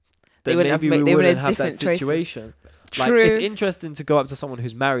 then maybe we wouldn't have that situation. Like, it's interesting to go up to someone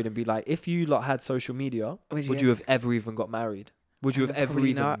who's married and be like, if you lot had social media, would you have ever even got married? Would you have ever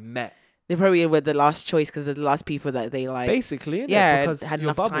even met? They probably were the last choice because they're the last people that they like. Basically, because had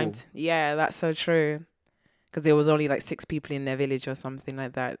enough time. That's so true. Because there was only like 6 people in their village or something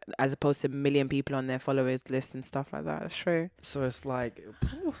like that, as opposed to 1 million people on their followers list and stuff like that. That's true. So it's like,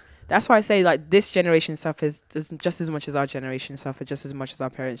 that's why I say like this generation suffers just as much as our generation suffered, just as much as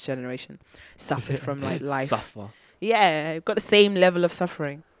our parents' generation suffered from like life. Suffer. Yeah, got the same level of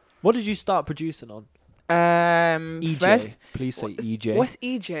suffering. What did you start producing on? EJ. First, please say EJ. What's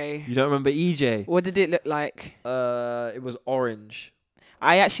EJ? You don't remember EJ? What did it look like? It was orange.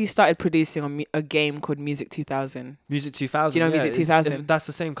 I actually started producing on a game called Music 2000. Music 2000. Do you know Music 2000? That's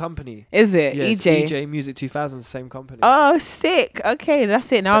the same company. Is it? Yeah, EJ. EJ Music 2000 is the same company. Oh, sick. Okay,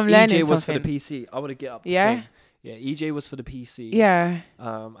 that's it. Now I'm learning EJ was something. for the PC. I want to get up. Yeah. Yeah, EJ was for the PC. Yeah.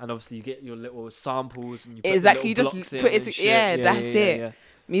 And obviously you get your little samples and you put exactly. You little just blocks put in it. That's it. Yeah.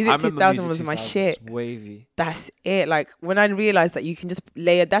 Music 2000 was my shit. Wavy. That's it. Like when I realized that you can just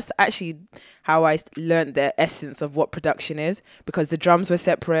layer. That's actually how I learned the essence of what production is, because the drums were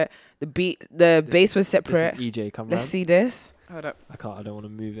separate, the bass was separate. This is EJ. Come Let's round. see this. Hold up. I don't want to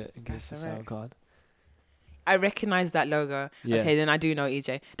move it in case the sound card. I recognize that logo. Yeah. Okay, then I do know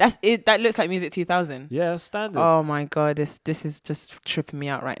EJ. That's it. That looks like Music 2000. Yeah, standard. Oh my god, this is just tripping me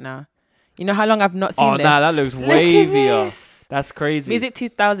out right now. You know how long I've not seen this? Oh, nah, that looks wavier. That's crazy. Music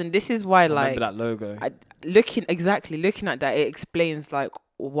 2000. This is why, I like, remember that logo. Looking at that, it explains like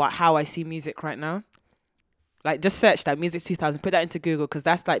how I see music right now. Like, just search that Music 2000. Put that into Google, because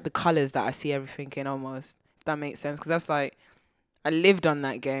that's like the colors that I see everything in almost. If that makes sense, because that's like, I lived on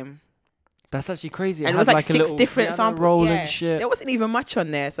that game. That's actually crazy. And it was like a 6 little different piano samples. roll Yeah. and shit. There wasn't even much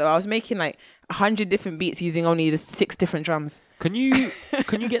on there, so I was making like 100 different beats using only the 6 different drums. Can you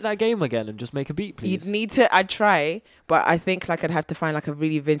get that game again and just make a beat, please? You'd need to. I'd try, but I think like I'd have to find like a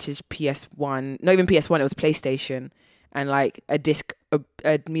really vintage PS1. Not even PS1. It was PlayStation, and like a disc,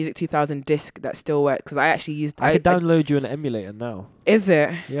 a Music 2000 disc that still works. Because I actually used. I could download you an emulator now. Is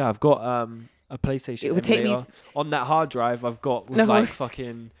it? Yeah, I've got a PlayStation It would emulator. take me on that hard drive. I've got with No. like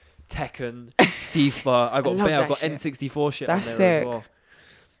fucking Tekken, FIFA. I've got love that I've got shit. N64 shit That's on there sick. as well.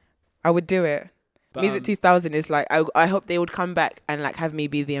 I would do it. But, Music 2000 is like, I hope they would come back and like have me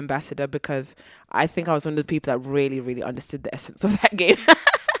be the ambassador, because I think I was one of the people that really, really understood the essence of that game.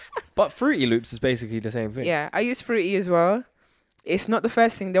 But Fruity Loops is basically the same thing. Yeah, I used Fruity as well. It's not the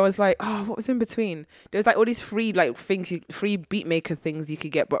first thing. There was like, what was in between? There was like all these free like things, free beatmaker things you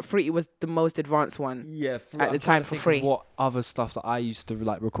could get, but Fruity was the most advanced one. Yeah, At the time for free. What other stuff that I used to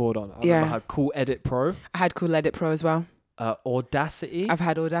like record on? I Yeah. remember I had Cool Edit Pro, I had Cool Edit Pro as well. Audacity, I've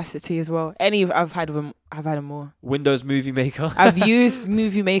had Audacity as well. I've had them all. Windows Movie Maker. I've used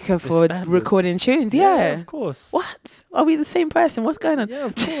Movie Maker for standard. recording tunes. Yeah. Of course. What? Are we the same person? What's going on? Yeah,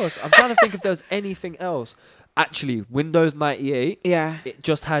 of course. I'm trying to think if there's anything else. Actually, Windows 98, Yeah. it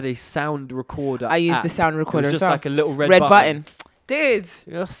just had a sound recorder. I used app. the sound It recorder was as just well. like a little red button. Dude,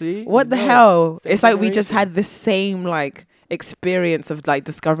 Yeah, see? what the No. hell? Same It's like we just generation. had the same like experience of like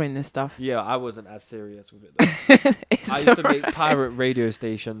discovering this stuff. Yeah, I wasn't as serious with it though. It's I used to alright. make pirate radio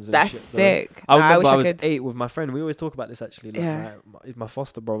stations and That's shit, though. sick. I remember wish I I was could. 8 with my friend. We always talk about this actually. Like Yeah. my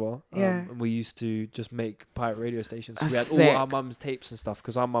foster brother. Yeah. And we used to just make pirate radio stations. So we That's had all our sick. mum's tapes and stuff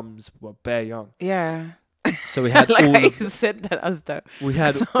because our mums were bare young. Yeah. So we had Like all I of said that, I was dope. we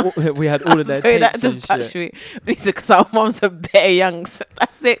had all of their Sorry, that tapes just and touched shit. me. Because our moms are bare young. So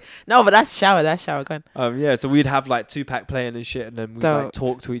that's it. No, but that's shower. Go on. Yeah, so we'd have like Tupac playing and shit, and then we'd like Dope.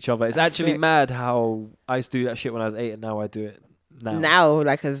 talk to each other. It's That's actually sick. mad how I used to do that shit when I was 8, and now I do it now. Now,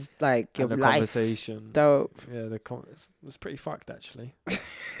 like, as like your And the life. conversation. Dope. Yeah, it's pretty fucked actually.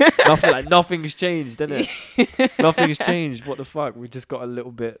 Nothing's changed, innit? Nothing's changed. What the fuck? We just got a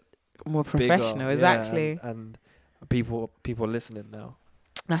little bit More bigger, professional, yeah, exactly. and people are listening now.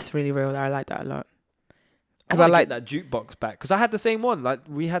 That's really real. I like that a lot. Because I like that jukebox back. Because I had the same one. Like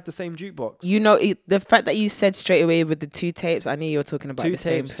we had the same jukebox. You know, the fact that you said straight away with the 2 tapes, I knew you were talking about Two the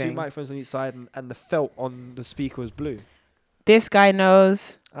same tapes, 2 thing. microphones on each side, and the felt on the speaker was blue. This guy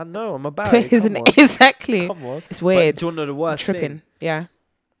knows. I know. I'm about it. Isn't Come on. exactly. Come on. It's But weird. do you want to know the I'm worst tripping. thing? Yeah.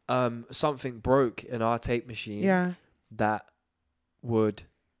 Something broke in our tape machine Yeah. that would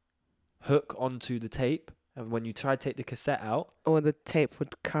hook onto the tape, and when you try to take the cassette out, Or the tape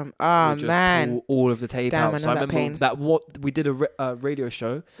would come. it Oh, would just man. pull all of the tape Damn, I out. So I know that remember pain. that what we did a radio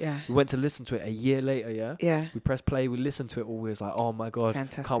show. Yeah. We went to listen to it a year later. Yeah. Yeah. We pressed play. We listened to it all. We was like, oh my god,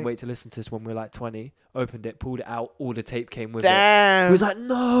 Fantastic. can't wait to listen to this when we're like 20. Opened it, pulled it out. All the tape came with it. Damn. We was like,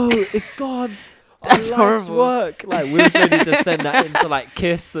 no, it's gone. That's Our life's horrible. work. Like we was ready to send that into like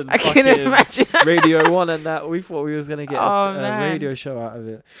Kiss and I can fucking imagine. Radio 1 and that. We thought we was gonna get Oh, a man. radio show out of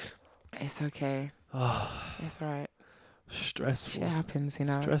it. It's okay. It's alright. Stressful. Shit happens, you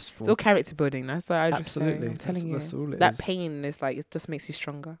know. Stressful. It's all character building. That's what I just say. Absolutely. I'm telling That's all you. it That is. pain is like, it just makes you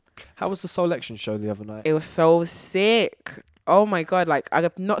stronger. How was the Selection show the other night? It was so sick. Oh my God. Like, I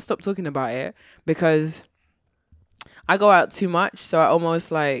have not stopped talking about it because I go out too much. So I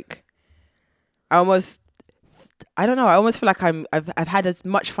almost I don't know. I almost feel like I've had as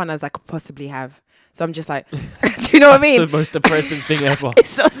much fun as I could possibly have. So I'm just like, do you know what I mean? The most depressing thing ever. It's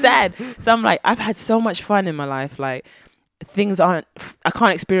so sad. So I'm like, I've had so much fun in my life. Like, I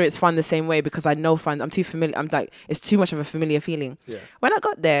can't experience fun the same way because I know fun. I'm too familiar. I'm like, it's too much of a familiar feeling. Yeah. When I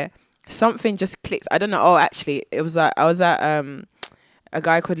got there, something just clicked. I don't know. Oh, actually, it was I was at a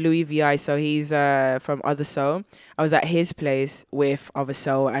guy called Louis VI. So he's from Other Soul. I was at his place with Other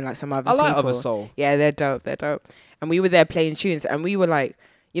Soul and like some other I people. like Other Soul. Yeah, they're dope. And we were there playing tunes, and we were like,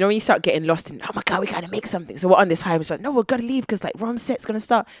 you know, when you start getting lost in, oh my God, we gotta make something. So we're on this high. We're like, no, we're gonna leave because like Rom Set's gonna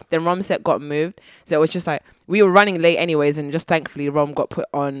start. Then Rom Set got moved. So it was just like, we were running late anyways. And just thankfully, Rom got put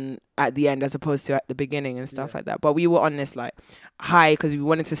on at the end as opposed to at the beginning and stuff like that. But we were on this like high because we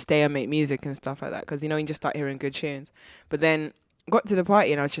wanted to stay and make music and stuff like that. Because, you know, you just start hearing good tunes. But then got to the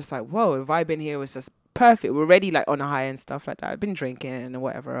party and I was just like, whoa, the vibe in here was just perfect. We're already like on a high and stuff like that. I'd been drinking and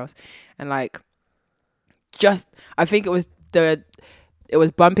whatever else. And like, I think it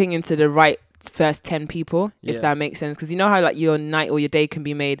was bumping into the right first 10 people, Yeah. if that makes sense. Because you know how like your night or your day can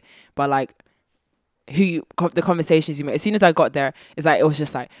be made by like the conversations you made. As soon as I got there, it's like, it was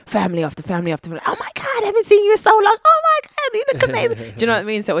just like family after family after family. Oh my God, I haven't seen you in so long. Oh my God, you look amazing. Do you know what I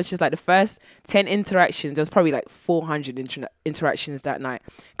mean? So it was just like the first 10 interactions. There was probably like 400 interactions that night,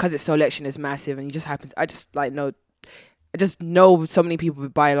 because its selection is massive, and you just happen to, I just know so many people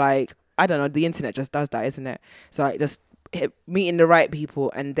by like, I don't know, the internet just does that, isn't it? So like just meeting the right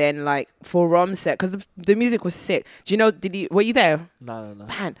people, and then like for Rom's set, because the music was sick. Do you know, were you there? No.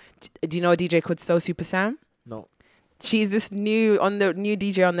 Man, do you know a DJ called So Super Sam? No. She's this new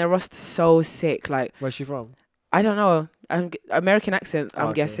DJ on their roster, so sick. Like, Where's she from? I don't know. American accent, I'm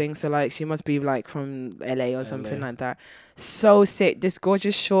Okay. guessing. So like, she must be like from LA or something like that. So sick. This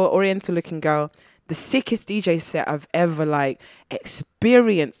gorgeous, short, oriental looking girl. The sickest DJ set I've ever like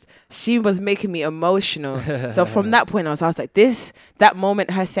experienced. She was making me emotional. So from that point I was like, that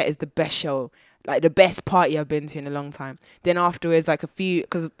moment, her set is the best show, like the best party I've been to in a long time. Then afterwards, like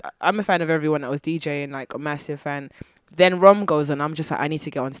because I'm a fan of everyone that was DJing, like a massive fan. Then Rom goes on. I'm just like, I need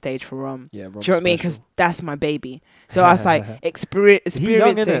to get on stage for Rom. Yeah, do you know what I mean? Because that's my baby. So I was like,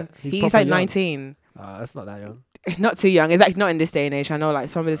 experiencing. He's like 19. That's not that young. Not too young. It's like not in this day and age. I know like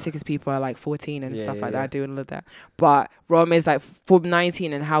some of the sickest people are like 14 and stuff like that, doing all of that. But Rom is like for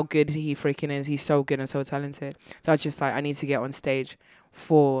 19, and how good he freaking is. He's so good and so talented. So I was just like, I need to get on stage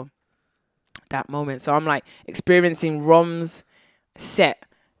for that moment. So I'm like experiencing Rom's set,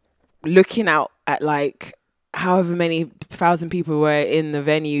 looking out at like however many thousand people were in the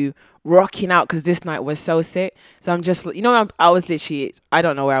venue rocking out, because this night was so sick. So I'm just, I was literally, I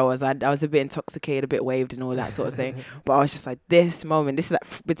don't know where I was. I was a bit intoxicated, a bit waved and all that sort of thing. But I was just like, this moment, this is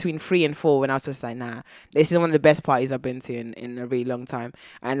like between 3 and 4, when I was just like, nah, this is one of the best parties I've been to in a really long time.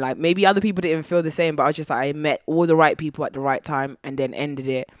 And like, maybe other people didn't feel the same, but I was just like, I met all the right people at the right time, and then ended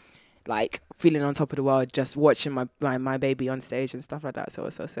it like feeling on top of the world, just watching my baby on stage and stuff like that. So it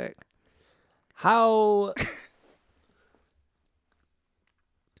was so sick. How...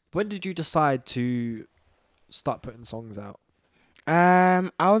 When did you decide to start putting songs out?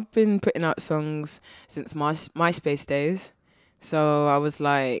 I've been putting out songs since MySpace days. So I was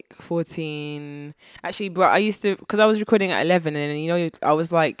like 14. Actually, but I used to, because I was recording at 11, and I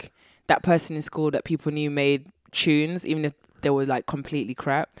was like that person in school that people knew made tunes, even if they were like completely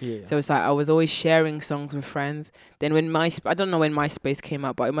crap. Yeah. So it's like I was always sharing songs with friends. Then when I don't know when MySpace came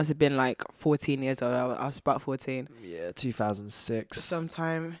out, but it must have been like 14 years old. I was about 14. Yeah, 2006.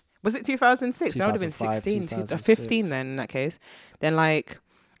 Sometime. Was it 2006? I would have been 16, 15 then in that case. Then like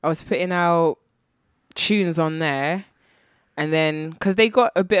I was putting out tunes on there, and then because they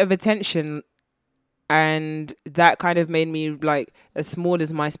got a bit of attention, and that kind of made me like, as small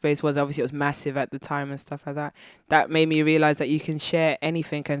as MySpace was, obviously it was massive at the time and stuff like that. That made me realize that you can share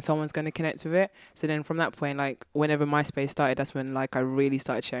anything and someone's going to connect with it. So then from that point, like whenever MySpace started, that's when like I really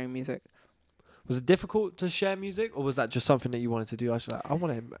started sharing music. Was it difficult to share music, or was that just something that you wanted to do? I was like,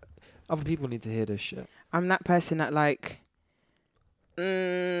 other people need to hear this shit. I'm that person that like,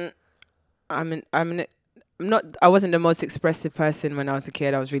 I wasn't the most expressive person when I was a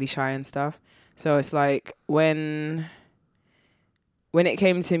kid. I was really shy and stuff. So it's like when it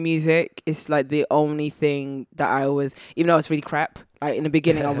came to music, it's like the only thing that I was, even though I was really crap, like in the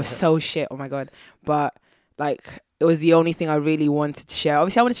beginning I was so shit, oh my God. But like it was the only thing I really wanted to share.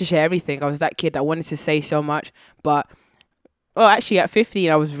 Obviously I wanted to share everything. I was that kid that wanted to say so much. But well, actually at 15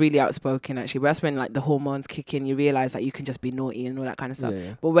 I was really outspoken actually. But that's when like the hormones kick in, you realise that you can just be naughty and all that kind of stuff.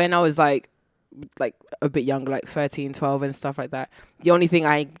 Yeah. But when I was like a bit younger, like 13, 12 and stuff like that, the only thing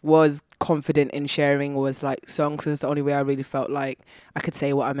I was confident in sharing was like songs. It's the only way I really felt like I could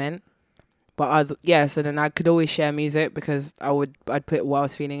say what I meant. But so then I could always share music because I'd put what I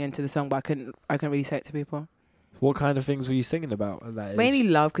was feeling into the song, but I couldn't really say it to people. What kind of things were you singing about at that age? Mainly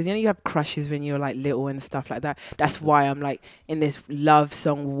love, because you have crushes when you're like little and stuff like that. That's why I'm like in this love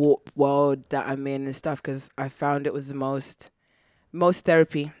song warp world that I'm in and stuff, because I found it was the most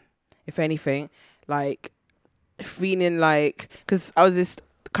therapy, if anything. Like feeling like, because I was this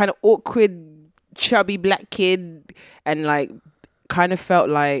kind of awkward chubby black kid, and like kind of felt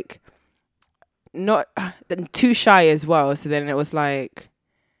like not too shy as well. So then it was like,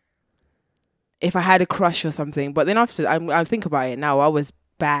 if I had a crush or something, but then after I think about it now, I was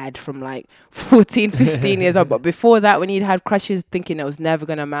bad from like 14, 15 years old. But before that, when you'd had crushes, thinking it was never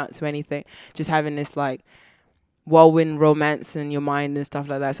going to amount to anything, just having this like whirlwind romance in your mind and stuff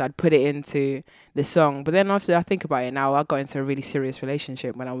like that. So I'd put it into the song. But then after I think about it now, I got into a really serious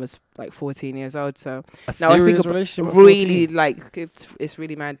relationship when I was like 14 years old. So now I think relationship really like it's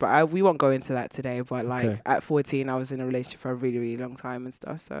really mad. But we won't go into that today. But like at 14, I was in a relationship for a really, really long time and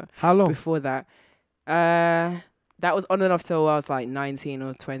stuff. So how long? Before that, That was on and off till I was like 19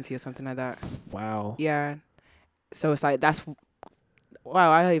 or 20 or something like that. Wow. Yeah. So it's like,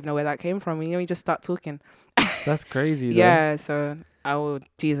 wow, I don't even know where that came from. You just start talking. That's crazy, though. Yeah, so I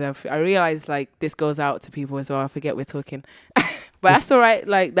realize like this goes out to people as well. I forget we're talking. But that's all right.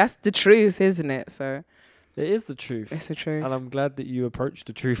 Like, that's the truth, isn't it? So It is the truth. it's the truth. And I'm glad that you approach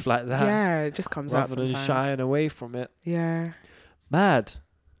the truth like that. Yeah, it just comes out rather than sometimes. shying away from it. Yeah, Mad.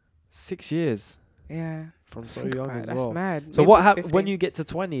 6 years yeah. from so Think young about it, as that's well. mad. So Maybe what it's happens when 15. you get to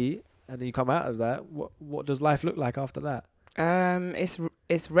 20 and then you come out of that? What does life look like after that?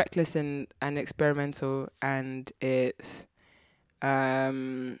 It's reckless and experimental, and it's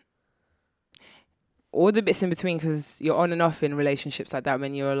all the bits in between, because you're on and off in relationships like that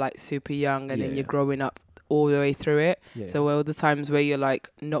when you're like super young, and then Yeah. you're growing up all the way through it. Yeah. So all the times where you're like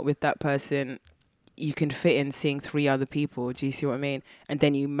not with that person, you can fit in seeing 3 other people. Do you see what I mean? And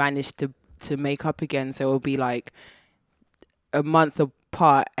then you manage to make up again. So it'll be like a month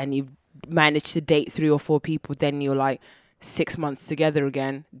apart, and you manage to date 3 or 4 people. Then you're like 6 months together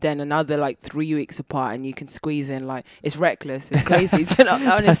again. Then another like 3 weeks apart, and you can squeeze in. Like, it's reckless. It's crazy. Do you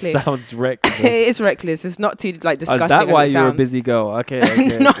know, honestly, That sounds reckless. it's reckless. It's not too like Oh, disgusting. is that why as it you're a sounds. busy girl? Okay.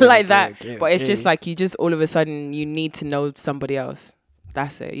 Not okay, like okay, that. okay, But it's just okay. like you just all of a sudden you need to know somebody else.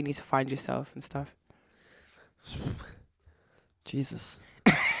 That's it. You need to find yourself and stuff. Jesus.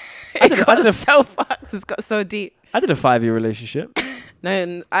 It got so fucked. It's got so deep. I did a 5-year relationship. No,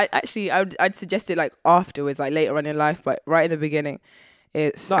 and I'd suggest it like afterwards, like later on in life, but right in the beginning,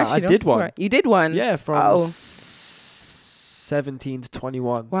 it's. No, I did one. Right. You did one. Yeah, from Oh. 17 to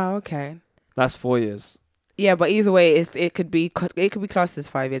 21. Wow. Okay. That's 4 years. Yeah, but either way, it could be classed as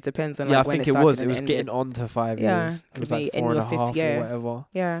 5 years. Depends on Yeah, I like when think it it started was. and It was ended. getting on to 5 Yeah, years. It could was like be in 4 and your a fifth half year. or whatever.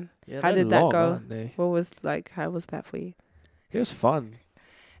 Yeah. Yeah, How they're did that long, go? aren't they? How was that for you? It was fun.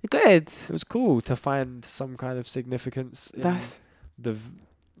 Good. It was cool to find some kind of significance in That's. the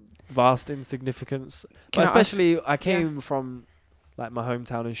vast insignificance. Can But I ask- especially, I came from like my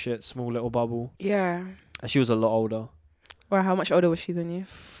hometown and shit, small little bubble. Yeah. And she was a lot older. Well, how much older was she than you?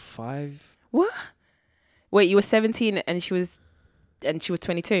 5? Wait, you were 17 and she was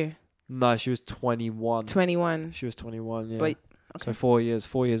 22. No, she was 21. 21. She was 21, yeah. But- So okay. 4 years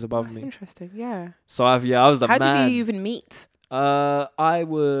above That's me. interesting. Yeah. So I was the How man. did you even meet? I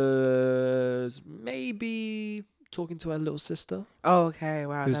was maybe talking to her little sister, Oh, okay.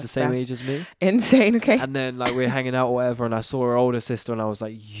 Wow. who's the same age as me. Insane. Okay. And then like we were hanging out or whatever, and I saw her older sister, and I was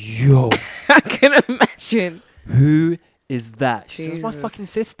like, "Yo, I can imagine. who is that?" She says, "My Jesus. fucking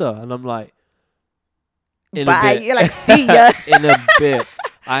sister," and I'm like, "In a Bye. bit, You're like, see ya. in a bit,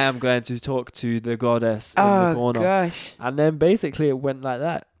 I am going to talk to the goddess in the Oh corner." gosh. And then basically it went like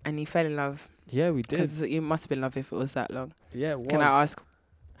that. And you fell in love Yeah, we did. because you must have been in love if it was that long. Yeah, it was. Can I ask?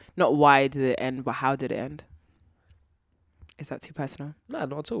 Not why did it end, but how did it end? Is that too personal? No,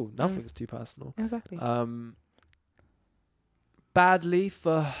 not at all. Nothing's too personal. Exactly. Badly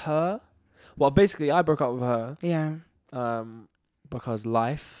for her. Well, basically, I broke up with her Yeah. because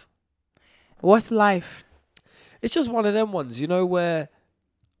life. What's life? It's just one of them ones, where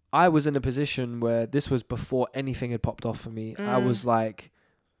I was in a position where this was before anything had popped off for me. I was like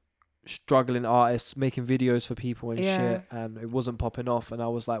struggling artist, making videos for people and shit, and it wasn't popping off. And I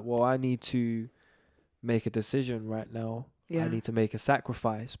was like, well, I need to make a decision right now. Yeah. I need to make a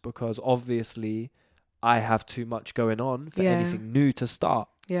sacrifice because obviously I have too much going on for anything new to start.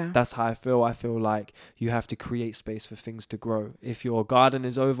 Yeah. That's how I feel. I feel like you have to create space for things to grow. If your garden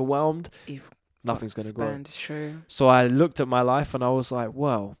is overwhelmed, nothing's going to grow. It's true. So I looked at my life and I was like,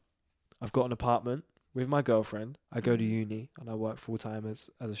 well, I've got an apartment with my girlfriend. I go to uni and I work full-time as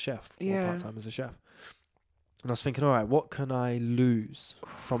a chef or part-time as a chef. And I was thinking, all right, what can I lose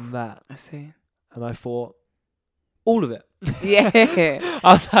from that? I see. And I thought, all of it. Yeah.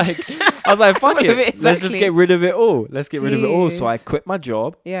 I was like, fuck All it. of it, Let's just exactly. get rid of it all. Let's get rid of it all. So I Jeez. quit my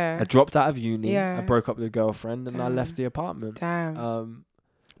job. Yeah. I dropped out of uni. Yeah. I broke up with a girlfriend and I Damn. left the apartment. Damn.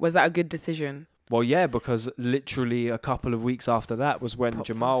 Was that a good decision? Well, yeah, because literally a couple of weeks after that was when Popped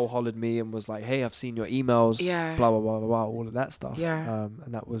Jamal hollered me and was like, hey, I've seen your emails, Yeah. blah, blah, blah, blah, blah, all of that stuff. Yeah.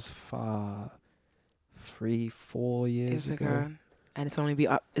 And that was 3-4 years ago. And it's only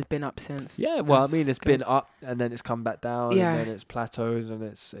it's been up since. Yeah, well, That's I mean, it's good. been up and then it's come back down Yeah. and then it's plateaued and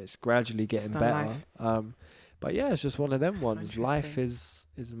it's gradually getting not better. life. But yeah, it's just one of them That's so ones. Life interesting.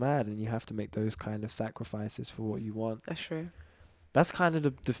 is mad and you have to make those kind of sacrifices for what you want. That's true. That's kind of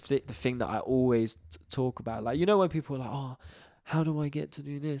the thing that I always talk about. Like, when people are like, oh, how do I get to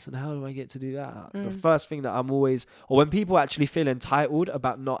do this and how do I get to do that? The first thing that I'm always, or when people actually feel entitled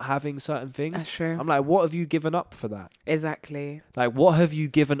about not having certain things, That's true. I'm like, what have you given up for that? Exactly. Like, what have you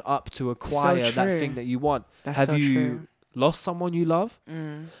given up to acquire So that true. thing that you want? That's Have so you true. lost someone you love?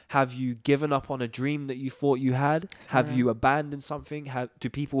 Have you given up on a dream that you thought you had? Have you abandoned something? Do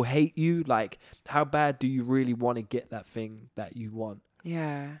people hate you? Like, how bad do you really want to get that thing that you want?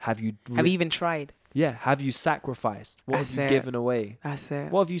 Yeah. Have you even tried? Yeah, have you sacrificed? What That's have you it. given away? That's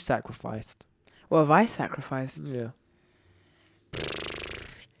it. What have you sacrificed? What have I sacrificed? Yeah.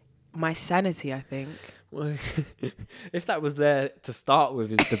 My sanity, I think. Well, if that was there to start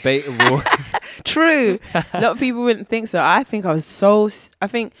with, it's debatable. True. A lot of people wouldn't think so. I think I was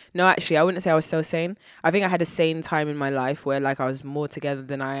no, actually, I wouldn't say I was so sane. I think I had a sane time in my life where like I was more together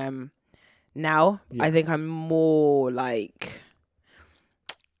than I am now. Yeah. I think I'm more like,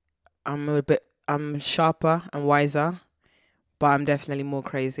 I'm sharper and wiser, but I'm definitely more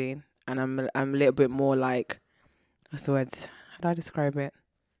crazy. And I'm a little bit more like, what's the word? How do I describe it?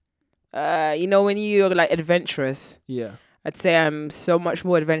 When you're like adventurous. Yeah. I'd say I'm so much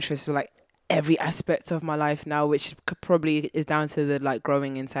more adventurous for like every aspect of my life now, which probably is down to the like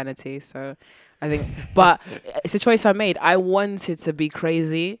growing insanity. So I think, but it's a choice I made. I wanted to be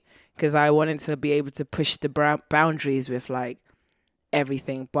crazy because I wanted to be able to push the boundaries with like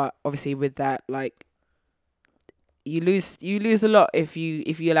everything. But obviously with that, like you lose a lot if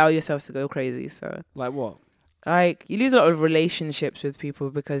you allow yourself to go crazy. So Like what? like you lose a lot of relationships with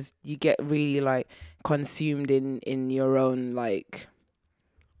people because you get really like consumed in your own like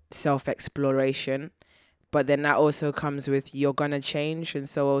self-exploration, but then that also comes with you're gonna change, and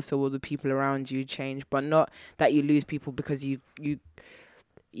so also will the people around you change, but not that you lose people because you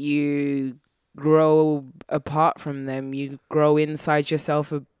grow apart from them. You grow inside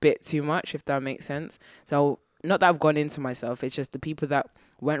yourself a bit too much, if that makes sense. So not that I've gone into myself, it's just the people that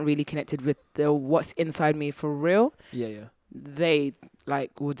weren't really connected with what's inside me for real, Yeah. they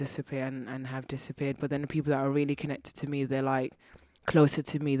like will disappear and have disappeared. But then the people that are really connected to me, they're like closer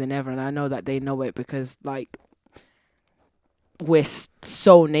to me than ever, and I know that they know it because like we're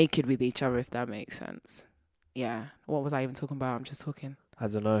so naked with each other, if that makes sense. Yeah. What was I even talking about? I'm just talking. I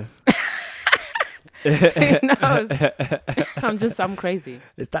don't know. Who knows? I'm crazy.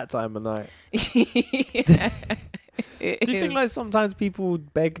 It's that time of night. Yeah. Do you think like sometimes people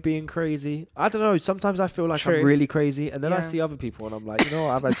beg being crazy? I don't know. Sometimes I feel like True. I'm really crazy, and then I Yeah. see other people, and I'm like, you know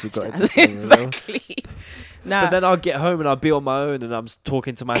what? I've actually got it together, you know? Exactly. Nah. But then I'll get home and I'll be on my own, and I'm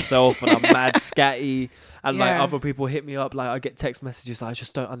talking to myself, and I'm mad scatty, and like Yeah. other people hit me up, like I get text messages, like, I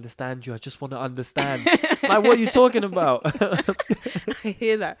just don't understand you. I just want to understand. Like, what are you talking about? I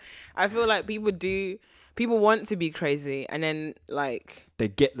hear that. I feel like people want to be crazy, and then like They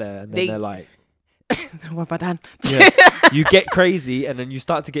get there, and then they're like, what have I done? yeah. You get crazy, and then you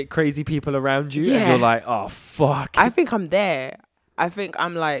start to get crazy people around you, and Yeah. you're like, oh fuck. I think I'm there. I think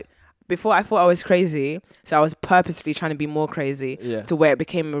I'm like, before I thought I was crazy, so I was purposefully trying to be more crazy Yeah. to where it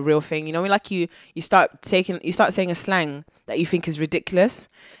became a real thing. You know, when like you start saying a slang that you think is ridiculous.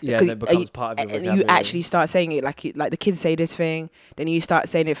 Yeah, 'Cause and it becomes part of your and you vocabulary. actually start saying it like the kids say this thing, then you start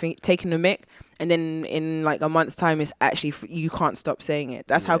saying it, taking the mick, and then in like a month's time, it's actually you can't stop saying it.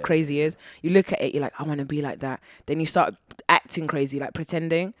 That's how Yeah. crazy it is. You look at it, you're like, I want to be like that. Then you start acting crazy, like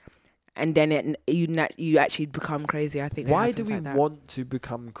pretending, and then you actually become crazy. I think. it Why do happens we like that. want to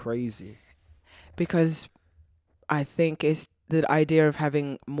become crazy? Because I think it's the idea of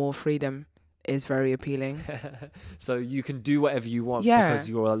having more freedom is very appealing. So you can do whatever you want Yeah. because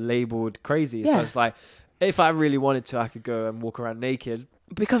you're labeled crazy. So Yeah. it's like, if I really wanted to, I could go and walk around naked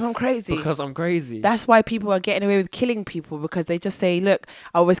Because I'm crazy. because I'm crazy. That's why people are getting away with killing people, because they just say, look,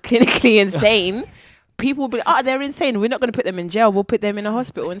 I was clinically insane. People will be like, they're insane. We're not going to put them in jail. We'll put them in a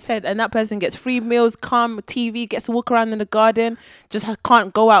hospital instead. And that person gets free meals, calm TV, gets to walk around in the garden, just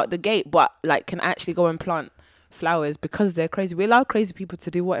can't go out the gate, but like can actually go and plant flowers because they're crazy. We allow crazy people to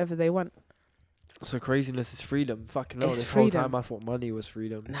do whatever they want. So craziness is freedom. Fucking hell, It's this whole freedom. time I thought money was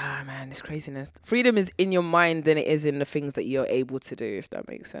freedom. Nah, man, it's craziness. Freedom is in your mind than it is in the things that you're able to do, if that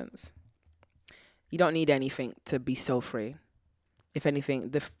makes sense. You don't need anything to be so free. If anything,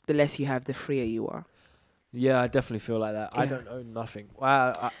 the less you have, the freer you are. Yeah, I definitely feel like that. I Yeah. don't own nothing.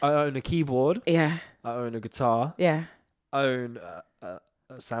 I own a keyboard. Yeah, I own a guitar. yeah. I own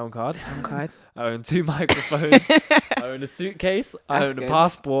a sound card. Some card. I own 2 microphones. I own a suitcase. I That's own good. a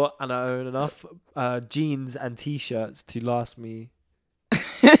passport, and I own enough jeans and t-shirts to last me.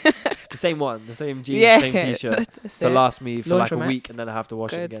 The same one, the same jeans, Yeah, same t-shirt that's to it. last me for like a Laundromats. week, and then I have to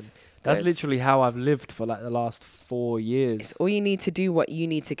wash it Good. again. That's Good. literally how I've lived for like the last 4 years. It's all you need to do what you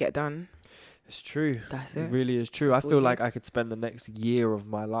need to get done. It's true. That's It it. really is true. I That's all feel you like need. I could spend the next year of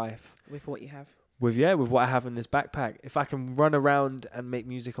my life With what you have. with what I have in this backpack. If I can run around and make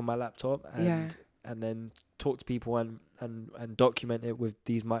music on my laptop and then talk to people and document it with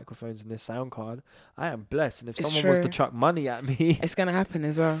these microphones and this sound card, I am blessed. And if It's someone was to true. chuck money at me, It's gonna happen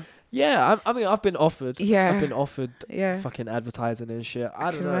as well. yeah, I mean, I've been offered. Yeah. I've been offered Yeah. fucking advertising and shit.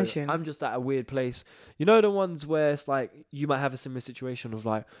 I don't can know. imagine. I'm just at a weird place. You know, the ones where it's like you might have a similar situation of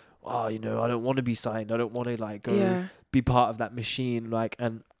like, oh, I don't want to be signed. I don't want to like go Yeah. be part of that machine. Like,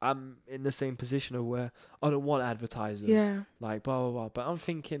 and I'm in the same position of where I don't want advertisers. Yeah. Like, blah, blah, blah. But I'm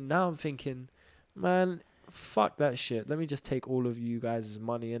thinking, man, fuck that shit. Let me just take all of you guys'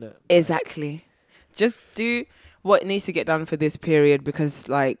 money in it. Exactly. Just do what needs to get done for this period, because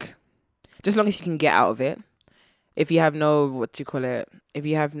like, just as long as you can get out of it. If you have no, if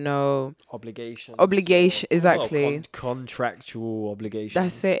you have no Obligations. exactly. Contractual obligations.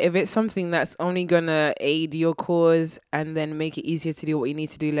 That's it. If it's something that's only gonna aid your cause and then make it easier to do what you need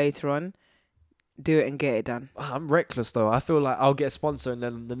to do later on, do it and get it done. I'm reckless though. I feel like I'll get a sponsor and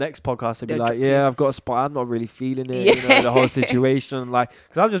then the next podcast will be They'll like, drop yeah, you. I've got a spot. I'm not really feeling it. Yeah. The whole situation. Like,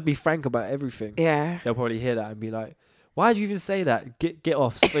 because I'll just be frank about everything. Yeah. They'll probably hear that and be like, why'd you even say that? Get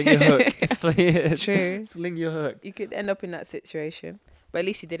off. Sling your hook. It's true. Sling your hook. You could end up in that situation, but at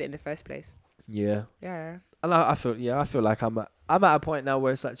least you did it in the first place. Yeah. Yeah. And I feel like I'm at a point now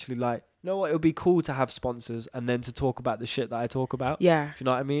where it's actually like, you know what? It would be cool to have sponsors and then to talk about the shit that I talk about. Yeah. If you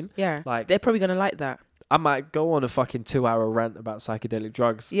know what I mean? Yeah. Like, They're probably gonna like that. I might go on a fucking 2-hour rant about psychedelic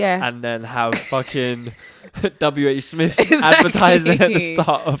drugs. Yeah. And then have fucking W.H. Smith Exactly. advertising at the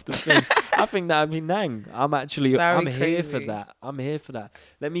start of the thing. I think that'd be nang. I'm That'd here be for crazy. that. I'm here for that.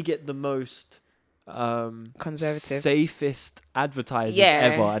 Let me get the most Conservative. safest advertisers Yeah.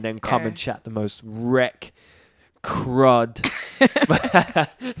 ever and then come Yeah. and chat the most wreck crud.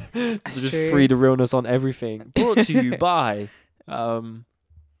 Just true. free the realness on everything. Brought to you by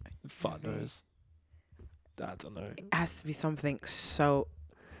fuck knows. I don't know. It has to be something so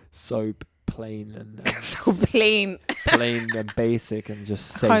So plain and so plain. plain and basic and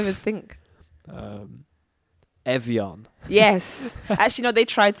just I can't even safe. think. Evian. Yes. Actually, no, they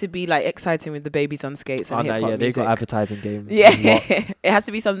tried to be like exciting with the babies on skates and Oh hip no, hop yeah, they music. got advertising game. Yeah. a lot. It has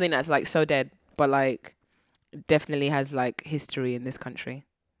to be something that's like so dead, but like definitely has like history in this country.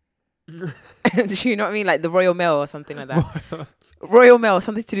 Do you know what I mean? Like the Royal Mail or something like that. Royal Mail,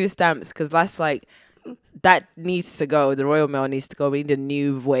 something to do with stamps, because that's like, that needs to go. The Royal Mail needs to go. We need a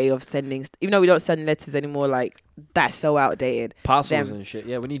new way of sending, even though we don't send letters anymore, like that's so outdated. Parcels Them. and shit.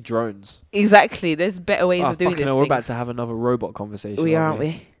 Yeah, we need drones. Exactly. There's better ways of doing fucking this. hell, we're about to have another robot conversation. We aren't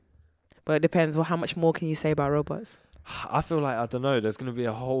we? But it depends. Well, how much more can you say about robots? I feel like, I don't know, there's going to be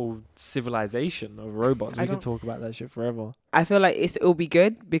a whole civilization of robots. We can talk about that shit forever. I feel like it'll be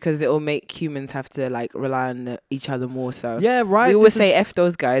good because it'll make humans have to like rely on each other more. So Yeah, right. we always say F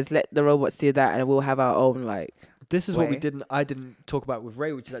those guys, let the robots do that, and we'll have our own like. This is what way. I didn't talk about with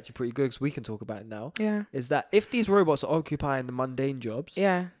Ray, which is actually pretty good because we can talk about it now. Yeah. Is that if these robots are occupying the mundane jobs,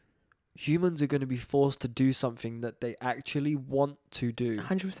 Yeah. humans are going to be forced to do something that they actually want to do.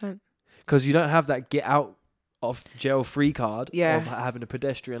 100%. Because you don't have that get out of jail free card Yeah. of having a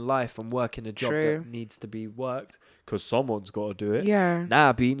pedestrian life and working a job True. that needs to be worked because someone's got to do it. Yeah. Now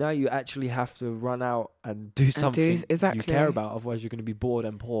you actually have to run out and do something you exactly. care about. Otherwise, you're going to be bored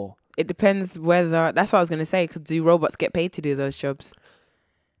and poor. It depends whether, that's what I was gonna say. Because do robots get paid to do those jobs?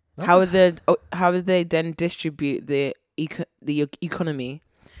 How would they then distribute the economy?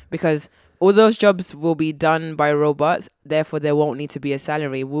 Because all those jobs will be done by robots. Therefore, there won't need to be a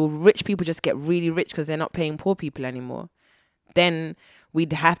salary. Will rich people just get really rich because they're not paying poor people anymore? Then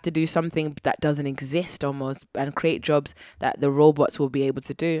we'd have to do something that doesn't exist almost and create jobs that the robots will be able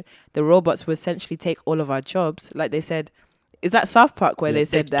to do. The robots will essentially take all of our jobs. Like they said, is that South Park where they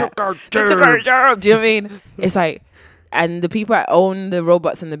said that? They took our jobs. Do you know what I mean? It's like, and the people that own the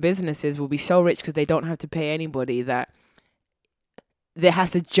robots and the businesses will be so rich because they don't have to pay anybody, that there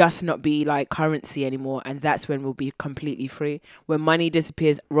has to just not be like currency anymore, and that's when we'll be completely free. When money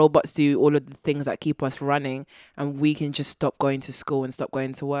disappears, robots do all of the things that keep us running, and we can just stop going to school and stop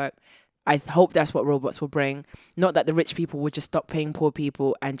going to work. I hope that's what robots will bring. Not that the rich people would just stop paying poor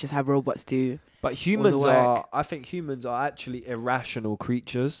people and just have robots do. But humans work. I think humans are actually irrational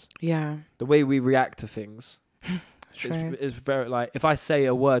creatures. Yeah. The way we react to things True. is very, like, if I say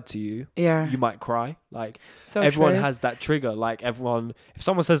a word to you, Yeah. you might cry. Like, So everyone true. has that trigger. Like, everyone, if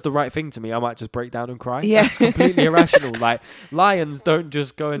someone says the right thing to me, I might just break down and cry. Yeah. That's completely irrational. Like, lions don't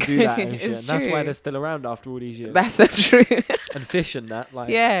just go and do that and shit. It's And that's why true. they're still around after all these years. That's so true. And fish and that. Like,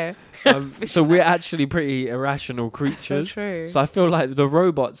 Yeah. so we're actually pretty irrational creatures. So true. So I feel like the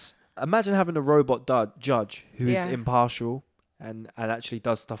robots imagine having a robot judge who is Yeah. impartial and actually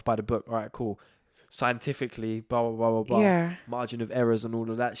does stuff by the book. All right, cool. Scientifically, blah blah blah blah blah. Yeah. Margin of errors and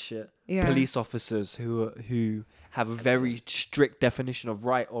all of that shit. Yeah. Police officers who have a very strict definition of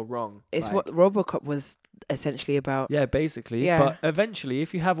right or wrong. It's Like, what RoboCop was essentially about. Yeah, basically. Yeah. But eventually,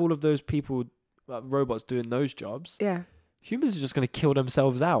 if you have all of those people, robots doing those jobs, Yeah. humans are just going to kill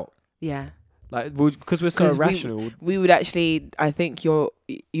themselves out. Yeah. Like, because we're so 'Cause irrational. We would actually, I think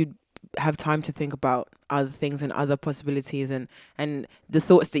you'd have time to think about other things and other possibilities, and the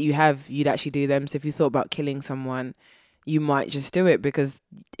thoughts that you have, you'd actually do them. So if you thought about killing someone, you might just do it because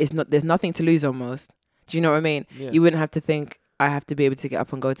there's nothing to lose almost. Do you know what I mean? Yeah. You wouldn't have to think, I have to be able to get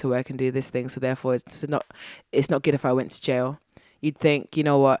up and go to work and do this thing, so therefore it's not good if I went to jail. You'd think, you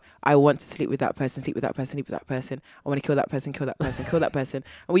know what, I want to sleep with that person, sleep with that person, sleep with that person. I want to kill that person, kill that person, kill that person.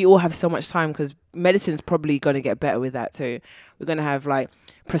 And we all have so much time because medicine's probably going to get better with that too. We're going to have like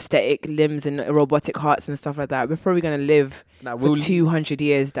prosthetic limbs and robotic hearts and stuff like that. We're probably going to live for 200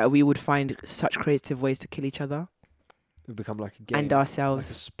 years that we would find such creative ways to kill each other. We become like a game. And ourselves.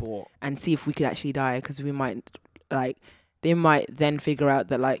 Like a sport. And see if we could actually die, because we might, like, they might then figure out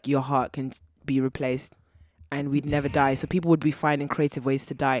that like your heart can be replaced and we'd never die. So people would be finding creative ways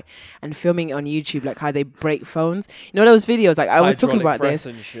to die and filming it on YouTube, like how they break phones. You know those videos? Like I was talking about this.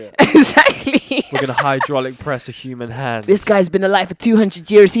 And shit. Exactly. We're gonna hydraulic press a human hand. This guy's been alive for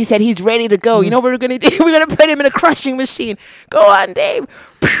 200 years. He said he's ready to go. You know what we're gonna do? We're gonna put him in a crushing machine. Go on, Dave.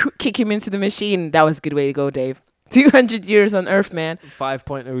 Kick him into the machine. That was a good way to go, Dave. 200 years on Earth, man.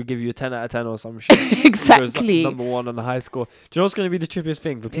 5.0 would give you a 10 out of 10 or some shit. Exactly. Number one on the high score. Do you know what's going to be the trippiest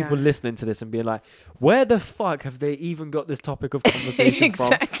thing for people Yeah. listening to this and being like, where the fuck have they even got this topic of conversation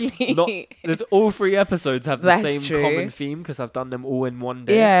Exactly. from? There's all 3 episodes have the That's same true. common theme because I've done them all in one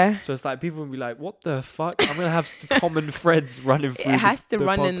day. Yeah. So it's like people will be like, what the fuck? I'm going to have common threads running through It has to the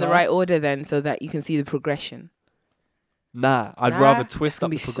run in the podcast. right order then, so that you can see the progression. Nah, I'd Nah, rather it's twist gonna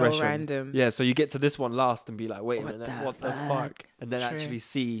up the be so progression. random. Yeah, so you get to this one last and be like, wait a What minute, the what the fuck? fuck? And then True. actually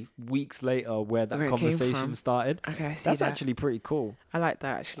see weeks later where that Where it came conversation from. started. Okay, I see That's that. actually pretty cool. I like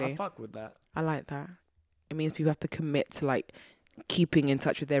that I actually. fuck with that. I like that. It means people have to commit to like keeping in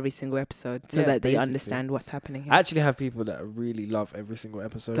touch with every single episode so Yeah, that they basically. understand what's happening here. I actually have people that really love every single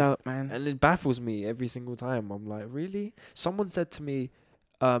episode. Dope, man. And it baffles me every single time. I'm like, really? Someone said to me,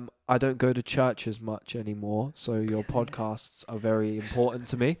 I don't go to church as much anymore, so your podcasts are very important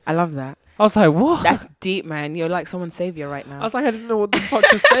to me. I love that. I was like, what? That's deep, man. You're like someone's savior right now. I was like, I didn't know what the fuck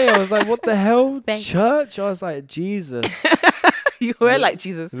to say. I was like, what the hell? Thanks. Church? I was like, Jesus. You were like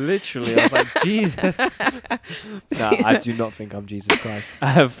Jesus. Literally, I was like, Jesus. Nah, I do not think I'm Jesus Christ. I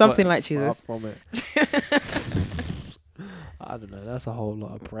have Something far- like Jesus. far from it. I don't know. That's a whole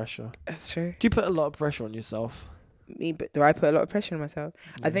lot of pressure. That's true. Do you put a lot of pressure on yourself? Me, but do I put a lot of pressure on myself?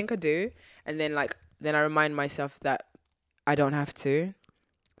 I Yeah. think I do. And then I remind myself that I don't have to.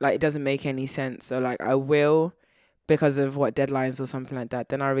 Like, it doesn't make any sense. So like I will, because of what deadlines or something like that.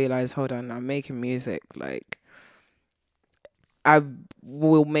 Then I realize, hold on, I'm making music. Like, I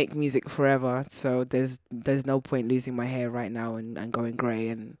will make music forever. So there's no point losing my hair right now and going grey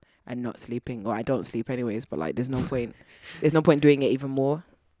and not sleeping. Or I don't sleep anyways, but like there's no point doing it even more.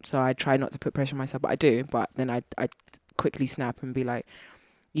 So I try not to put pressure on myself, but I do. But then I quickly snap and be like,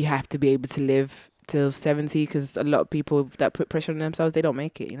 you have to be able to live till 70, because a lot of people that put pressure on themselves, they don't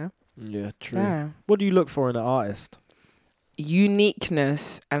make it, you know? Yeah, true. Yeah. What do you look for in an artist?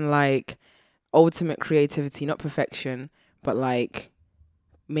 Uniqueness and like ultimate creativity, not perfection, but like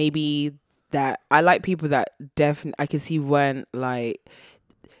maybe that I like people that definitely I can see when like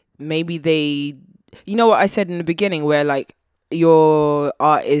maybe they, you know what I said in the beginning, where like your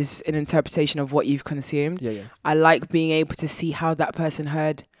art is an interpretation of what you've consumed. Yeah. I like being able to see how that person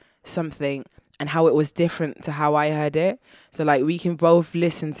heard something and how it was different to how I heard it. So like we can both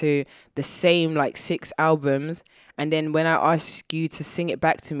listen to the same like 6 albums, and then when I ask you to sing it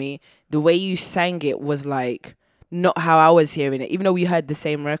back to me, the way you sang it was like not how I was hearing it, even though we heard the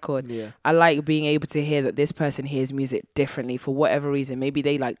same record. Yeah. I like being able to hear that this person hears music differently for whatever reason. Maybe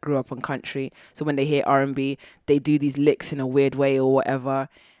they like grew up on country, so when they hear R&B, they do these licks in a weird way or whatever.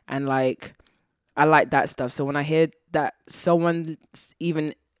 And like, I like that stuff. So when I hear that someone's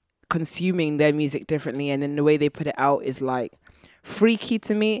even consuming their music differently, and then the way they put it out is like freaky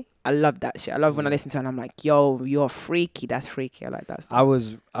to me, I love that shit. I love when I listen to it and I'm like, yo, you're freaky. That's freaky. I like that stuff.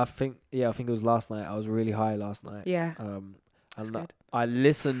 I think it was last night. I was really high last night. Yeah. And good. I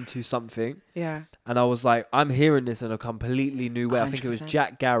listened to something Yeah. and I was like, I'm hearing this in a completely new way. I think it was 100%.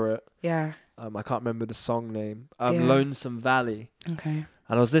 Jack Garrett. Yeah. I can't remember the song name. Yeah. Lonesome Valley. Okay. And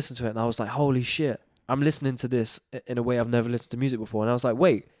I was listening to it and I was like, holy shit. I'm listening to this in a way I've never listened to music before. And I was like,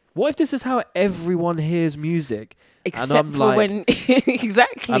 wait, What if this is how everyone hears music? Except for when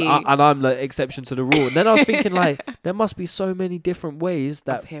exactly. And I'm the exception to the rule. And then I was thinking like there must be so many different ways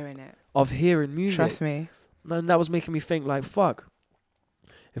of hearing it. Of hearing music. Trust me. And that was making me think like, fuck.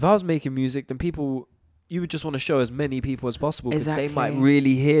 If I was making music, then you would just want to show as many people as possible because they might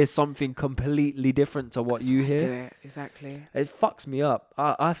really hear something completely different to what you hear. Do it. Exactly. It fucks me up.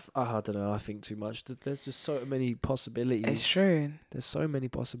 I don't know. I think too much. There's just so many possibilities. It's true. There's so many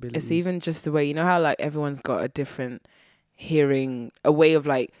possibilities. It's even just the way, you know how like everyone's got a different hearing, a way of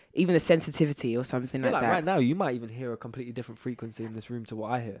like even the sensitivity or something like that. Right now, you might even hear a completely different frequency in this room to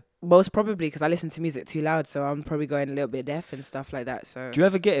what I hear. Most probably because I listen to music too loud, so I'm probably going a little bit deaf and stuff like that. So do you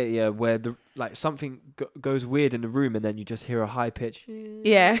ever get it? Yeah, where the like something goes weird in the room and then you just hear a high pitch.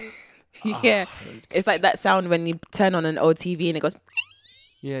 Yeah, yeah. It's like that sound when you turn on an old TV and it goes.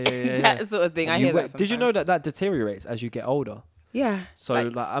 Yeah. That sort of thing. I hear that sometimes. Did you know that deteriorates as you get older? Yeah. So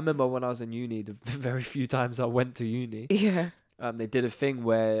like I remember when I was in uni, the very few times I went to uni. Yeah. They did a thing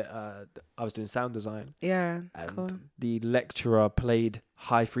where I was doing sound design. Yeah. And cool. the lecturer played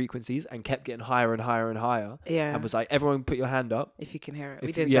high frequencies and kept getting higher and higher and higher. Yeah. And was like, everyone put your hand up. If you can hear it. If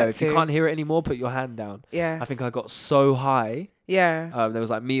we did that that too. If you can't hear it anymore, put your hand down. Yeah. I think I got so high. Yeah. There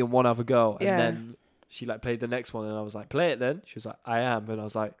was like me and one other girl. And Yeah. then she like played the next one and I was like, play it then. She was like, I am. And I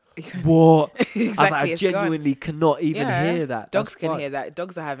was like, what? Exactly. I was like, I genuinely cannot even hear that. Dogs can hear that.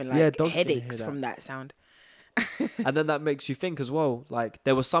 Dogs are having like headaches from that sound. And then that makes you think as well, like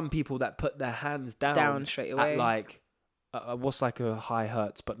there were some people that put their hands down straight away at like what's like a high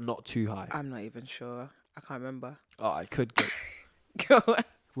hertz but not too high. I'm not even sure. I can't remember. Oh, I could go on.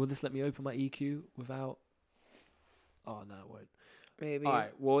 Will this let me open my EQ without? Oh no, it won't. Maybe. All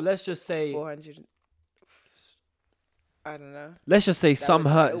right, well let's just say 400. I don't know. Let's just say some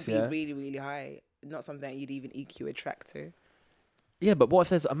hertz. It would be really, really high. Not something that you'd even EQ a track to. Yeah, but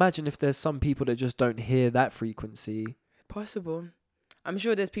what if imagine if there's some people that just don't hear that frequency. Possible. I'm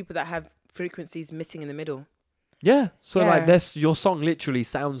sure there's people that have frequencies missing in the middle. Yeah. So like your song literally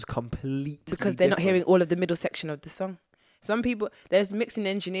sounds completely because they're not hearing all of the middle section of the song. Some people, there's mixing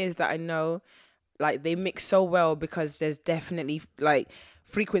engineers that I know, like they mix so well because there's definitely like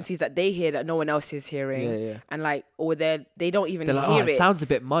frequencies that they hear that no one else is hearing. Yeah. And like, or they don't even they're like, hear it sounds a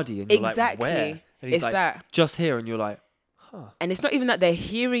bit muddy. And you're like, where? And he's it's like, that. Just here. And you're like, and it's not even that they're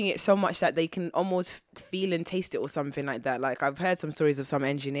hearing it so much that they can almost feel and taste it or something like that. Like I've heard some stories of some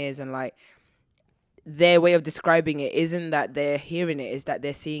engineers and like their way of describing it isn't that they're hearing it, is that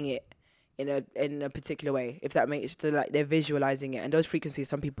they're seeing it in a particular way. If that makes it, like they're visualizing it, and those frequencies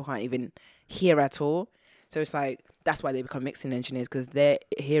some people can't even hear at all. So it's like that's why they become mixing engineers, because their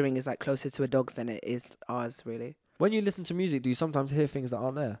hearing is like closer to a dog's than it is ours, really. When you listen to music, do you sometimes hear things that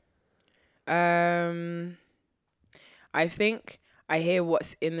aren't there? I think I hear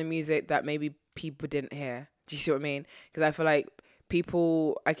what's in the music that maybe people didn't hear. Do you see what I mean? Because I feel like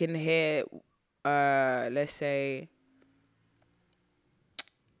I can hear, let's say,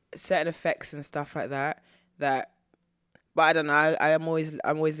 certain effects and stuff like that. But I don't know. I'm always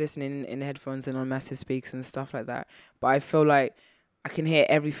listening in headphones and on massive speakers and stuff like that. But I feel like I can hear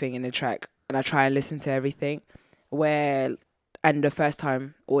everything in the track, and I try and listen to everything. And the first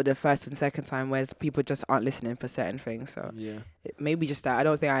time or the first and second time, whereas people just aren't listening for certain things. So yeah, maybe just that. I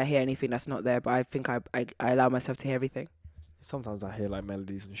don't think I hear anything that's not there, but I think I allow myself to hear everything. Sometimes I hear like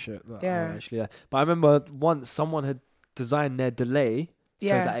melodies and shit. Yeah. But I remember once someone had designed their delay so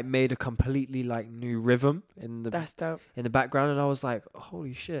that it made a completely like new rhythm in the That's dope. in the background, and I was like,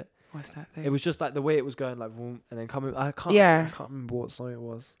 holy shit. What's that thing? It was just like the way it was going, like boom, and then coming. I can't remember what song it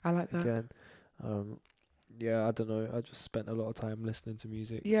was. I like that. Again. Yeah, I don't know. I just spent a lot of time listening to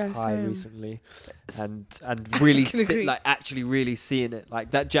music same. recently, and really actually really seeing it.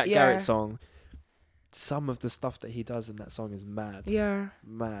 Like that Jack Garrett song, some of the stuff that he does in that song is mad. Yeah,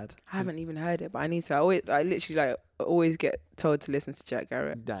 mad. I haven't even heard it, but I need to. I literally always get told to listen to Jack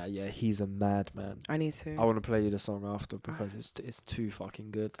Garrett. Yeah, he's a madman. I need to. I want to play you the song after because it's too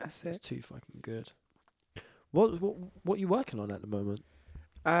fucking good. That's It's too fucking good. What are you working on at the moment?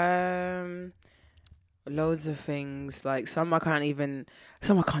 Loads of things. Like some I can't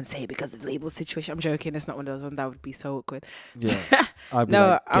say because of label situation. I'm joking. It's not one of those ones that would be so awkward. Yeah. I'm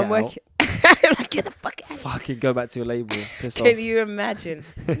working. Like, get the fuck out. Fucking go back to your label. Piss off. Can you imagine?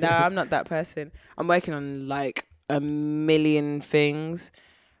 No, I'm not that person. I'm working on like a million things.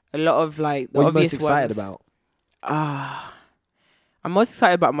 A lot of like the what obvious ones. What are you most ones. excited about? I'm most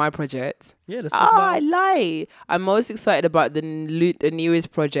excited about my project. Yeah, let's talk about I lie. I'm most excited about the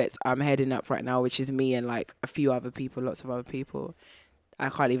newest project I'm heading up right now, which is me and like a few other people, lots of other people. I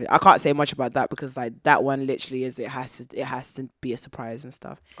can't say much about that because like that one literally is it has to be a surprise and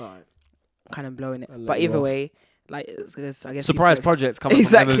stuff. Alright. Kind of blowing it, I'll let but you either off. way, like I guess Surprise people projects coming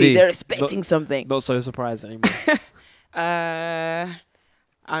exactly. from MV. They're expecting something. Not so surprised anymore.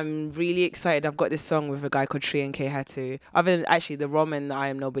 I'm really excited. I've got this song with a guy called Tree and K Hatu. Other than actually the Rom and I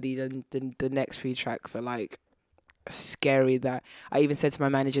Am Nobody, the next 3 tracks are like scary. That I even said to my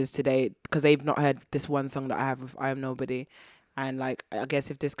managers today because they've not heard this one song that I have with I Am Nobody, and like I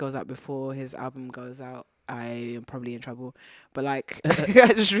guess if this goes out before his album goes out, I am probably in trouble. But like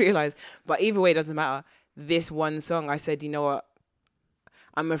I just realized. But either way, it doesn't matter. This one song, I said, you know what?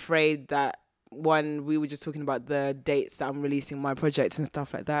 I'm afraid that we were just talking about the dates that I'm releasing my projects and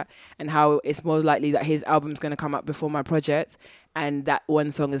stuff like that, and how it's more likely that his album's going to come up before my project, and that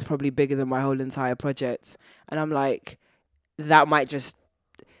one song is probably bigger than my whole entire project. And I'm like, that might just,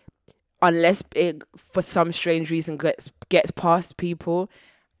 unless it for some strange reason gets past people,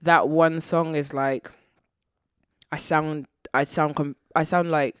 that one song is like, I sound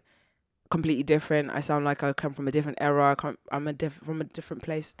like completely different. I sound like I come from a different era. I'm from a different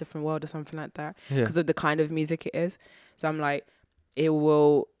place, different world or something like that because of the kind of music it is. So I'm like,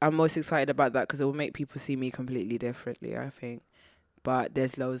 I'm most excited about that because it will make people see me completely differently, I think. But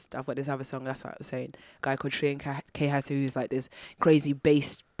there's loads. I've got this other song, that's what I was saying. A guy called Tree and K Hatu, who's like this crazy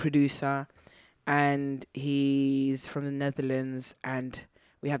bass producer, and he's from the Netherlands, and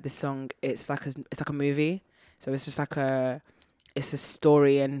we have this song. It's like a movie. So it's just like it's a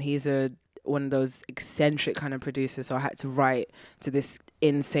story, and he's one of those eccentric kind of producers, so I had to write to this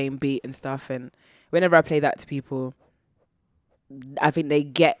insane beat and stuff. And whenever I play that to people, I think they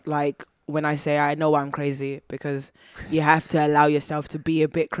get like when I say I know I'm crazy, because you have to allow yourself to be a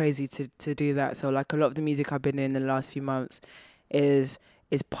bit crazy to do that. So like a lot of the music I've been in the last few months is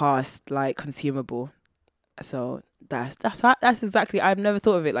past like consumable. So that's exactly, I've never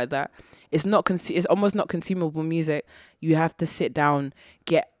thought of it like that. It's almost not consumable music. You have to sit down,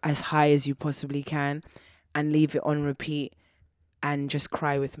 get as high as you possibly can, and leave it on repeat, and just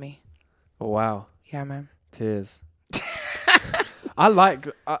cry with me. Oh, wow. Yeah, man. Tears. I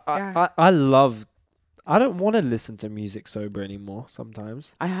don't want to listen to music sober anymore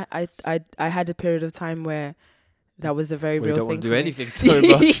sometimes. I had a period of time where that was a very real thing. You don't want to do anything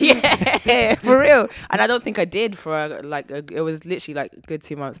sober. Yeah, for real. And I don't think I did for it was literally like a good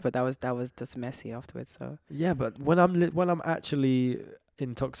 2 months, but that was just messy afterwards. So yeah, but when I'm actually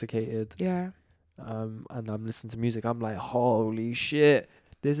intoxicated, yeah, and I'm listening to music, I'm like, holy shit,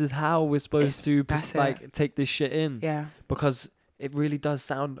 this is how we're supposed to take this shit in. Yeah, because it really does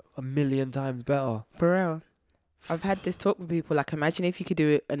sound a million times better. For real. I've had this talk with people. Like, imagine if you could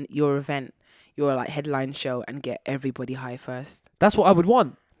do your event, your like headline show, and get everybody high first. That's what I would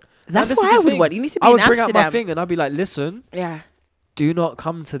want. That's what I would want. You need to be in Amsterdam. I would bring out my thing and I'd be like, listen. Yeah. Do not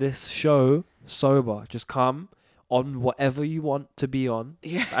come to this show sober. Just come on whatever you want to be on.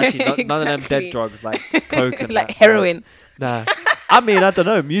 Yeah. Actually, none of them dead drugs like coke and like heroin. Nah. I mean, I don't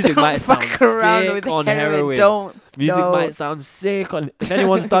know. Music might sound sick on heroin. Music might sound sick on. If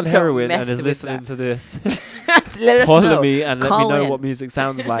anyone's done heroin and is listening to this, let us follow me and let me know what music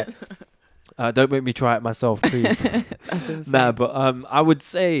sounds like. Don't make me try it myself, please. That's insane. Nah, but I would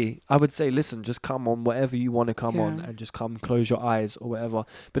say, listen, just come on whatever you want to come on, and just come, close your eyes or whatever.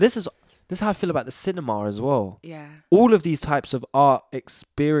 But this is how I feel about the cinema as well. Yeah. All of these types of art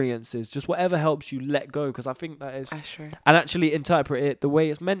experiences, just whatever helps you let go, because I think that is, that's true. And actually interpret it the way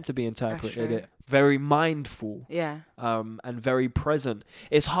it's meant to be interpreted. It very mindful. Yeah. And very present.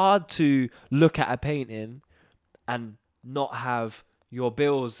 It's hard to look at a painting and not have your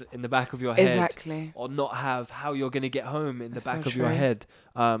bills in the back of your head. Exactly. Or not have how you're going to get home in the back of your head.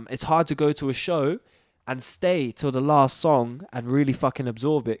 It's hard to go to a show and stay till the last song and really fucking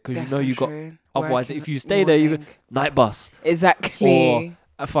absorb it, because you know you got. Otherwise, if you stay there, you night bus. Exactly. Or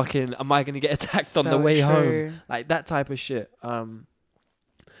a fucking, am I going to get attacked on the way home? Like that type of shit.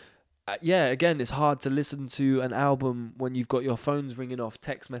 Yeah, again, it's hard to listen to an album when you've got your phones ringing off,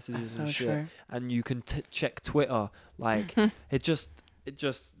 text messages and shit, and you can check Twitter. Like it just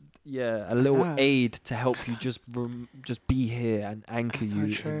a little aid to help you just be here and anchor you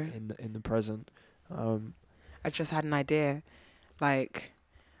in the present. I just had an idea, like,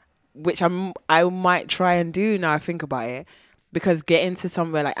 which I might try and do now I think about it, because getting to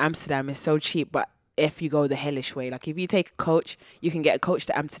somewhere like Amsterdam is so cheap, but if you go the hellish way, like if you take a coach, you can get a coach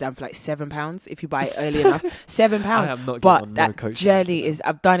to Amsterdam for like £7 if you buy it early enough. £7. But that journey is,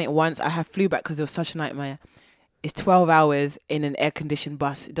 I've done it once. I flew back because it was such a nightmare. It's 12 hours in an air-conditioned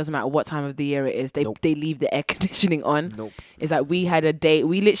bus. It doesn't matter what time of the year it is. They leave the air conditioning on. It's like we had a date.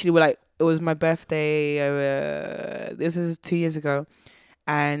 We literally were like, it was my birthday. This is 2 years ago.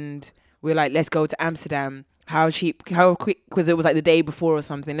 and we're like, let's go to Amsterdam. How cheap, how quick, because it was like the day before or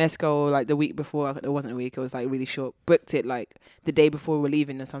something. Let's go like the week before. It wasn't a week, it was like really short. Booked it like the day before we were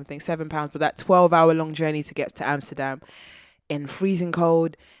leaving or something. £7. But that 12-hour long journey to get to Amsterdam in freezing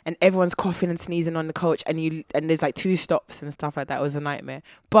cold, and everyone's coughing and sneezing on the coach, and there's like 2 stops and stuff like that. It was a nightmare.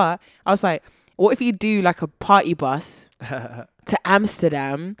 But I was like, what if you do like a party bus to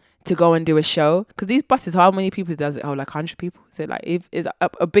Amsterdam to go and do a show? Because these buses, how many people does it hold? Like 100 people? Is it like, is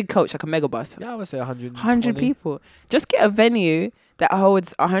a big coach, like a mega bus? Yeah, I would say 100 people. Just get a venue that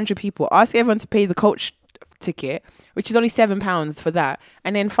holds 100 people. Ask everyone to pay the coach ticket, which is only £7 for that,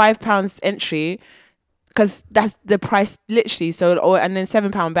 and then £5 entry, because that's the price literally. So, and then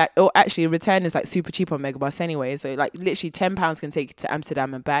 £7 back. Or actually, return is like super cheap on Megabus anyway. So like literally £10 can take you to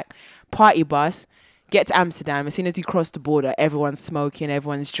Amsterdam and back. Party bus. Get to Amsterdam. As soon as you cross the border, everyone's smoking,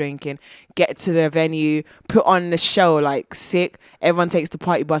 everyone's drinking. Get to the venue, put on the show like sick. Everyone takes the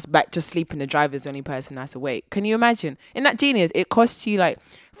party bus back, just sleeping. The driver's the only person that's awake. Can you imagine? In that genius, it costs you like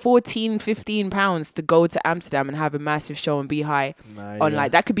 £14-15 to go to Amsterdam and have a massive show and be high on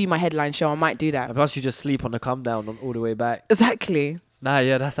like, that could be my headline show. I might do that. And plus, you just sleep on the come down all the way back. Exactly. Nah,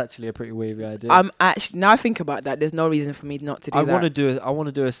 yeah, that's actually a pretty wavy idea. I'm actually, now I think about that, there's no reason for me not to do that. I want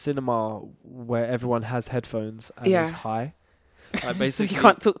to do a cinema where everyone has headphones and is high. Like so you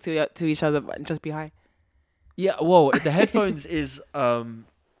can't talk to each other and just be high. Yeah, well, the headphones is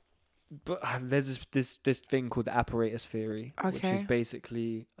but there's this thing called the apparatus theory, which is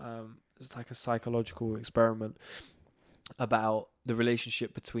basically it's like a psychological experiment about the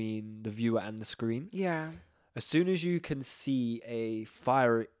relationship between the viewer and the screen. Yeah. As soon as you can see a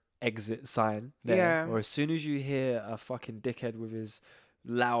fire exit sign there, or as soon as you hear a fucking dickhead with his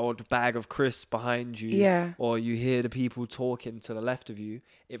loud bag of crisps behind you, or you hear the people talking to the left of you,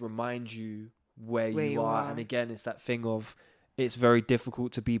 it reminds you where you are. And again, it's that thing of, it's very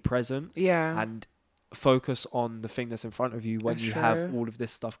difficult to be present and focus on the thing that's in front of you when you have all of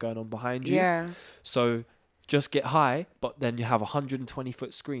this stuff going on behind you. So just get high, but then you have a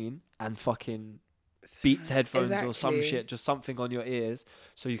 120-foot screen and fucking Beats headphones or some shit, just something on your ears,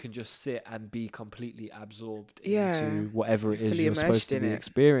 so you can just sit and be completely absorbed into whatever it is you're supposed to be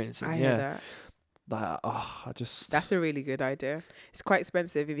experiencing. I hear that. Like, that's a really good idea. It's quite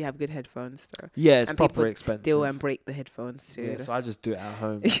expensive if you have good headphones, though. Yeah, it's and proper people expensive. Steal and break the headphones too. Yeah, so I just do it at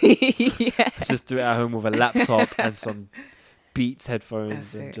home. I just do it at home with a laptop and some Beats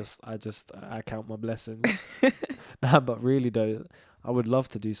headphones, and I count my blessings. Nah, but really though, I would love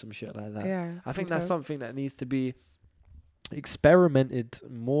to do some shit like that. Yeah, I think that's something that needs to be experimented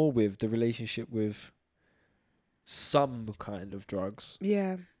more with, the relationship with some kind of drugs.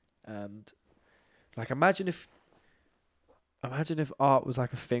 Yeah. And like, imagine if art was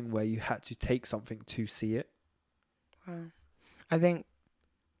like a thing where you had to take something to see it. Wow. I think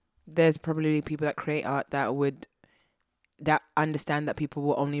there's probably people that create art that understand that people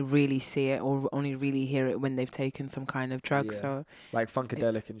will only really see it or only really hear it when they've taken some kind of drug. So like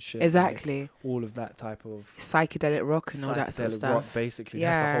Funkadelic and shit. Exactly. Like all of that type of psychedelic rock and all that sort of stuff. Rock, basically.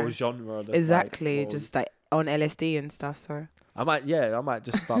 That's a whole genre. That's exactly. Just like on LSD and stuff. So I might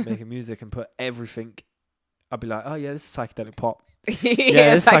just start making music and put everything. I'll be like, oh yeah, this is psychedelic pop.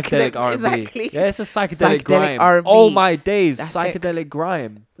 Yeah, it's psychedelic R&B. Exactly. Yeah, it's a psychedelic grime. R&B. Oh my days, that's psychedelic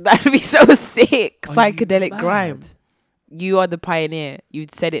grime. That'd be so sick. Psychedelic grime. You are the pioneer. You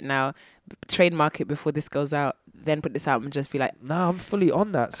said it now. Trademark it before this goes out. Then put this out and just be like, nah, I'm fully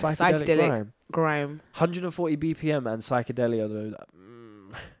on that. Psychedelic grime. 140 BPM and psychedelia.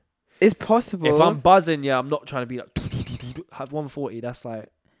 It's possible. If I'm buzzing, I'm not trying to be like, have 140. That's like.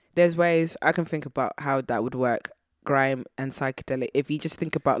 There's ways I can think about how that would work. Grime and psychedelic. If you just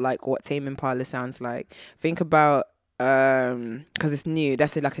think about like what Tame Impala sounds like, think about because it's new.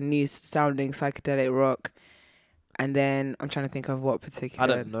 That's like a new sounding psychedelic rock. And then I'm trying to think of what particular. I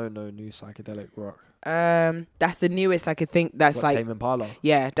don't know no new psychedelic rock. That's the newest I could think. That's like Tame Impala.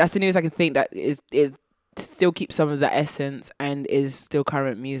 Yeah, that's the newest I can think that is still keeps some of the essence and is still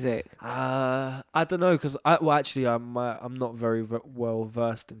current music. I don't know, because I'm not very well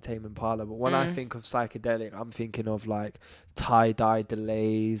versed in Tame Impala, but when I think of psychedelic, I'm thinking of like tie-dye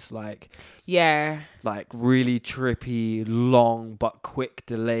delays, like really trippy, long but quick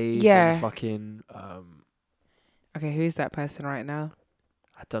delays. Yeah. And fucking. Okay, who's that person right now?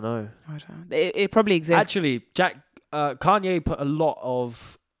 I don't know. It probably exists. Actually, Kanye put a lot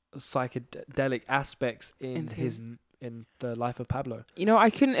of psychedelic aspects in the life of Pablo. You know, I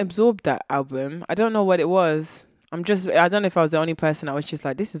couldn't absorb that album. I don't know what it was. I don't know if I was the only person that was just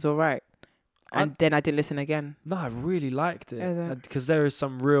like, this is all right. and then I didn't listen again. No, I really liked Yeah, it because there is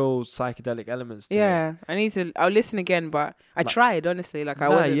some real psychedelic elements to it. Yeah, I'll listen again, but I tried honestly. Like I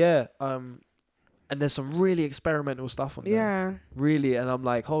wasn't. Yeah. And there's some really experimental stuff on there. Yeah. Really, and I'm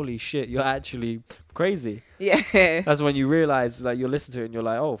like, holy shit, you're actually crazy. Yeah. That's when you realize, like, you listen to it and you're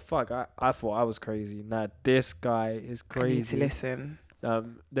like, oh fuck, I thought I was crazy. Nah, this guy is crazy. I need to listen.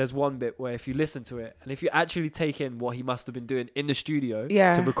 There's one bit where if you listen to it and if you actually take in what he must have been doing in the studio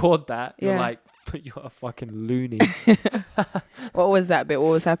to record that, you're like, you're a fucking loony. What was that bit? What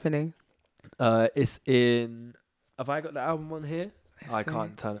was happening? It's in. Have I got the album on here? I see.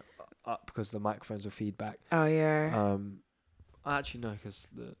 can't turn it up because the microphones will feedback. Oh yeah. I actually know because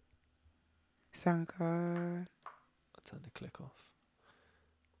the. Sound card. I'll turn the click off.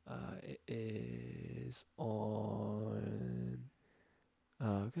 It is on.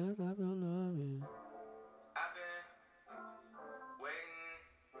 Cause I will love you. I've been waiting.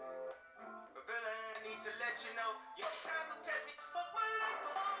 Revealing, need to let you know. Your time to test me. Spoke my life.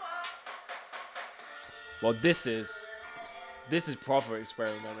 Well, this is proper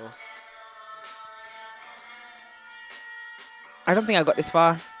experimental. I don't think I got this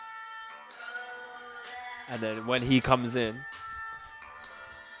far. And then when he comes in,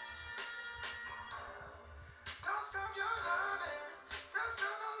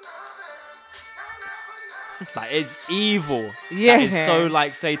 like it's evil. Yeah. That is so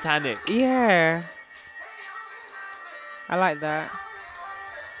like satanic. Yeah. I like that.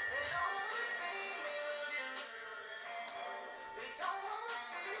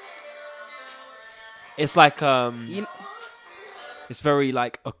 It's like You, it's very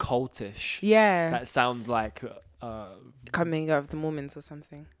like occultish. yeah. That sounds like Coming of the Mormons or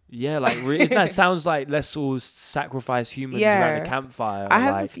something. yeah, like that sounds like let's all sacrifice humans around a campfire. I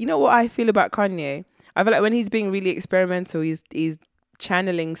have, like, you know what I feel about Kanye? I feel like when he's being really experimental, he's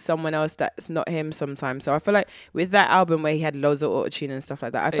channeling someone else that's not him sometimes. So I feel like with that album where he had loads of autotune and stuff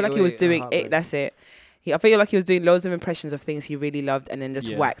like that, I feel like he was doing it. That's it. I feel like he was doing loads of impressions of things he really loved and then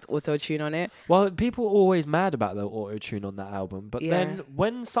just whacked auto-tune on it. Well, people are always mad about the auto-tune on that album, but then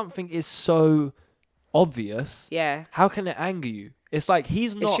when something is so obvious, how can it anger you? It's like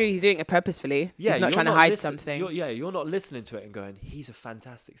he's not. It's true. He's doing it purposefully. Yeah, he's not trying to hide something. You're not listening to it and going, "He's a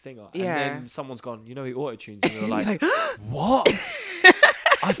fantastic singer." Yeah. And then someone's gone, "You know, he auto-tunes," and you're like, "What?"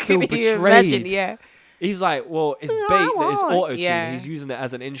 I feel Can you betrayed. imagine? Yeah. He's like, "Well, it's bait that it's auto-tune. Yeah. He's using it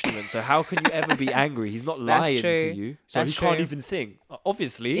as an instrument. So how can you ever be angry? He's not lying to you. So That's he can't true. even sing.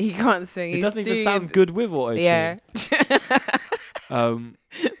 Obviously, He can't sing. it He's doesn't even doing sound good with auto-tune." Yeah. Um,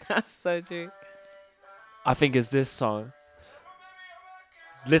 That's so true. I think it's this song.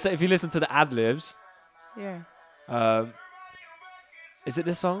 Listen, if you listen to the ad-libs, Yeah. is it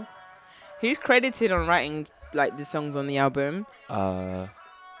this song? Who's credited on writing like the songs on the album? A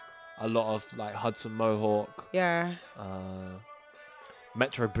lot of like Hudson Mohawk, Yeah.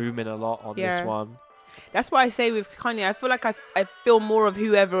 Metro Boomin a lot on this Yeah. one. That's why I say with Kanye, I feel like I feel more of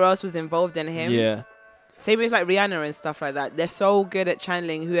whoever else was involved than him. Yeah. Same with like Rihanna and stuff like that. They're so good at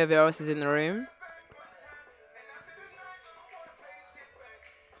channeling whoever else is in the room.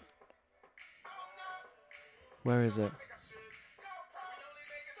 Where is it?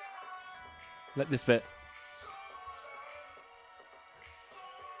 Let this bit.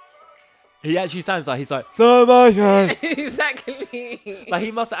 He actually sounds like he's like, Exactly. like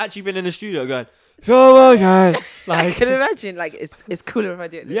he must have actually been in the studio going, like, I can imagine. Like it's cooler if I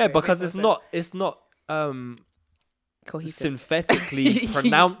do it. This yeah, way. because Makes it's more not cohesive. synthetically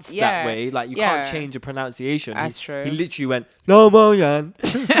pronounced that way. Like you can't change a pronunciation. That's true. He literally went, "No more yan."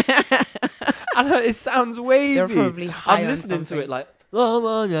 And it sounds wavy. They're probably high I'm on listening to something. it like, "No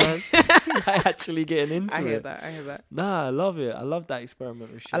more yan." Like actually getting into I hear it. that. I hear that. Nah, I love it. I love that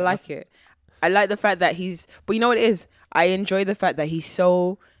experimental shit. I like it. I like the fact that but you know what it is? I enjoy the fact that he's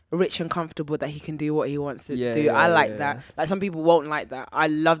so rich and comfortable that he can do what he wants to do. I like that. Like some people won't like that. I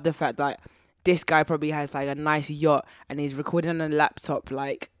love the fact that this guy probably has like a nice yacht and he's recording on a laptop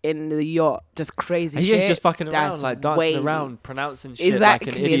like in the yacht, just crazy And shit. he's just fucking around, That's like dancing wavy. around, pronouncing shit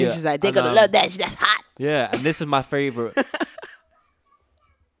Exactly. like an idiot. And it's just like, they're And, gonna love that. That's hot. Yeah, and this is my favorite.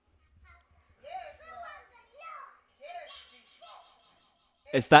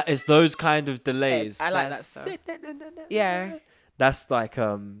 It's those kind of delays. I like that stuff. Yeah. That's like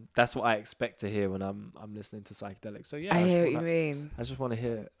that's what I expect to hear when I'm listening to psychedelics. So yeah, I hear what you mean. I just want to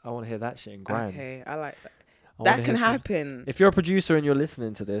hear. I want to hear that shit in grime. Okay, I like that. I wanna That can hear some- happen. If you're a producer and you're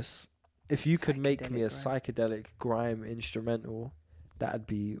listening to this, if you could make me a Psychedelic psychedelic grime instrumental, that'd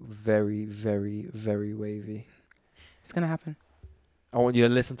be very, very, very wavy. It's gonna happen. I want you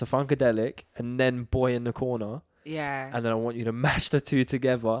to listen to Funkadelic and then Boy in the Corner Yeah. and then I want you to mash the two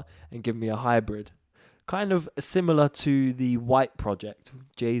together and give me a hybrid. Kind of similar to the White Project,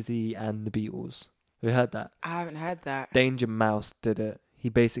 Jay-Z and the Beatles. Have you heard that? I haven't heard that. Danger Mouse did it. He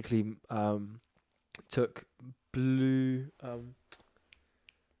basically took Blue...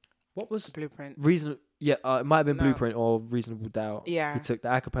 what was... Blueprint. Reason? Yeah, it might have been No. Blueprint or Reasonable Doubt. Yeah. He took the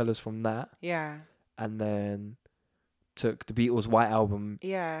acapellas from that Yeah. and then took the Beatles' White Album,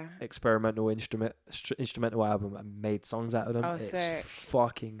 Yeah. experimental instrumental album, and made songs out of them. Oh, It's sick.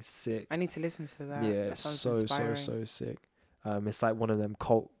 fucking sick. I need to listen to that. Yeah, That it's sounds so inspiring. sick. It's like one of them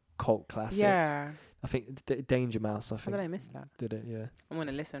cult classics. Yeah. I think Danger Mouse. How did I miss that? did it. Yeah. I'm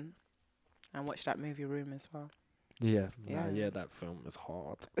gonna listen and watch that movie Room as well. Yeah. Yeah. That film is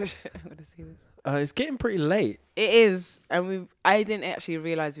hard. I'm gonna see this. It's getting pretty late. It is, and I didn't actually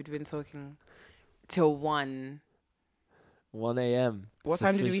realize we'd been talking till 1. 1 a.m. What It's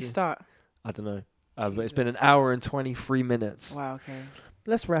time did we officially- start? I don't know. But it's been an Jesus. hour and 23 minutes. Wow. Okay.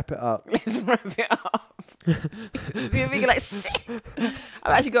 Let's wrap it up. Let's wrap it up. Just gonna be like shit.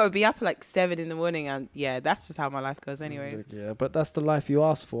 I've actually got to be up at like 7 in the morning, and yeah, that's just how my life goes, anyways. Yeah, but that's the life you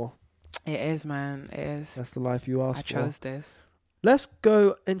asked for. It is, man. It is. That's the life you I asked for. chose this. Let's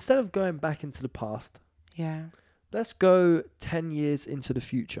go, instead of going back into the past, Yeah. let's go 10 years into the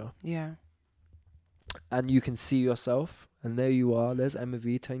future. Yeah. And you can see yourself. And there you are. There's Emma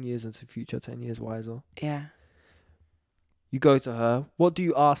V, 10 years into the future, 10 years wiser. Yeah. You go to her. What do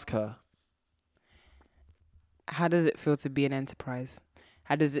you ask her? How does it feel to be an enterprise?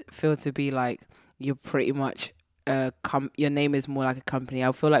 How does it feel to be like you're pretty much your name is more like a company?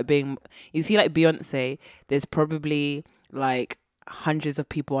 I feel like you see, like Beyonce, there's probably like hundreds of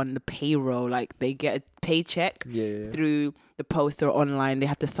people on the payroll. Like they get a paycheck through the post or online. They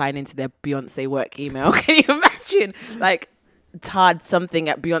have to sign into their Beyonce work email. Can you imagine? Like Todd something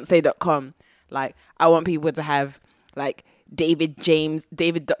at Beyonce.com. Like I want people to have like David.James at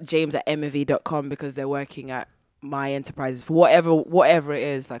MV.com because they're working at my enterprises for whatever it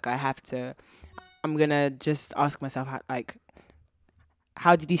is. Like I'm gonna just ask myself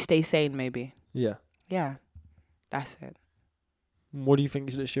how did you stay sane? Maybe. Yeah, that's it. What do you think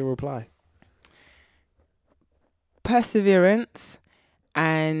she'll reply? Perseverance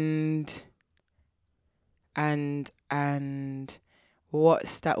and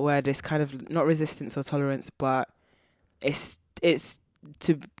what's that word? It's kind of not resistance or tolerance, but it's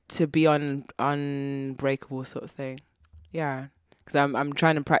to be unbreakable sort of thing. Yeah, because I'm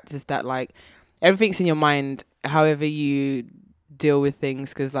trying to practice that. Like everything's in your mind, however you deal with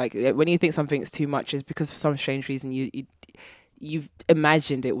things. Because like when you think something's too much, it's because for some strange reason you've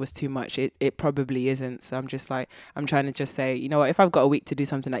imagined it was too much. It probably isn't. So I'm trying to just say, you know what, if I've got a week to do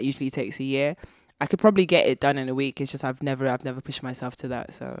something that usually takes a year, I could probably get it done in a week. It's just I've never pushed myself to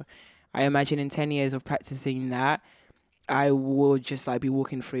that. So I imagine in 10 years of practicing that, I will just like be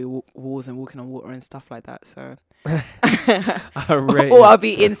walking through walls and walking on water and stuff like that. So or I'll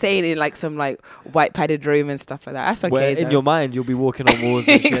be insane in like some like white padded room and stuff like that. That's okay. Where in your mind you'll be walking on walls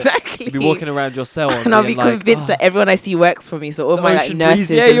and shit. Exactly. You'll be walking around your cell and I'll be convinced that everyone I see works for me. So all my like nurses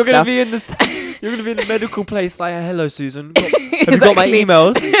and you're stuff. gonna be in the medical place like, hello Susan, have you got my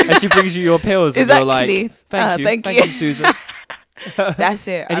emails? And she brings you your pills and you're like, thank you Susan. That's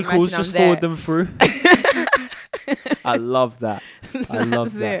it. Any calls, just forward them through. I love that. I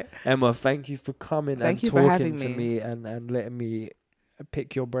love that. Emma, thank you for coming and talking to me and letting me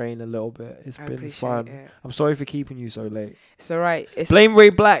pick your brain a little bit. It's been fun. I'm sorry for keeping you so late. It's all right. Blame Ray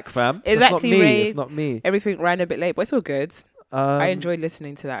Black, fam. Exactly, It's not me. Everything ran a bit late, but it's all good. I enjoyed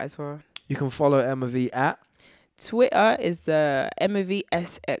listening to that as well. You can follow Emma V at Twitter is the Emma V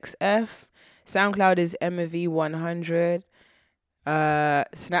SXF. SoundCloud is Emma V 100.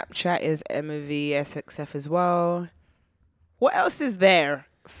 Snapchat is Emma V SXF as well. What else is there?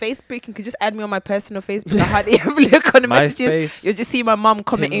 Facebook, you can just add me on my personal Facebook. I hardly ever look on the messages. You'll just see my mum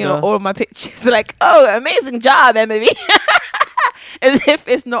commenting on all of my pictures like, oh, amazing job, Emma V. As if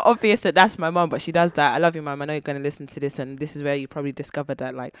it's not obvious that that's my mum, but she does that. I love you, mum. I know you're going to listen to this, and this is where you probably discovered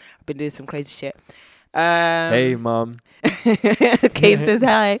that like I've been doing some crazy shit. Hey, mum. Kane says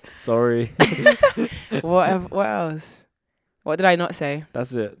hi. Sorry. What else? What did I not say?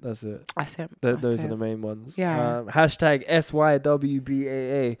 That's it. That's it. Those are the main ones. Yeah. Hashtag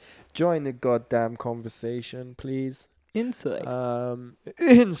SYWBAA. Join the goddamn conversation, please. Inside.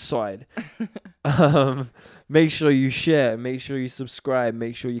 Make sure you share. Make sure you subscribe.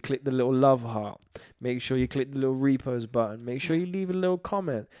 Make sure you click the little love heart. Make sure you click the little repos button. Make sure you leave a little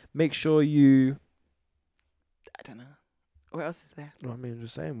comment. Make sure you... I don't know. What else is there? I mean, I'm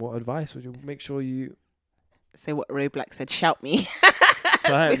just saying, what advice would you... Make sure you... Say what Ray Black said, shout me.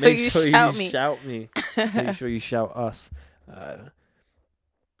 Right, Make sure you shout me. Shout me. Make sure you shout us.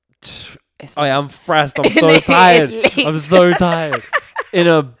 It's I'm frazzed. I'm so tired. It's late. I'm so tired. In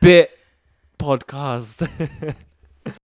a bit podcast.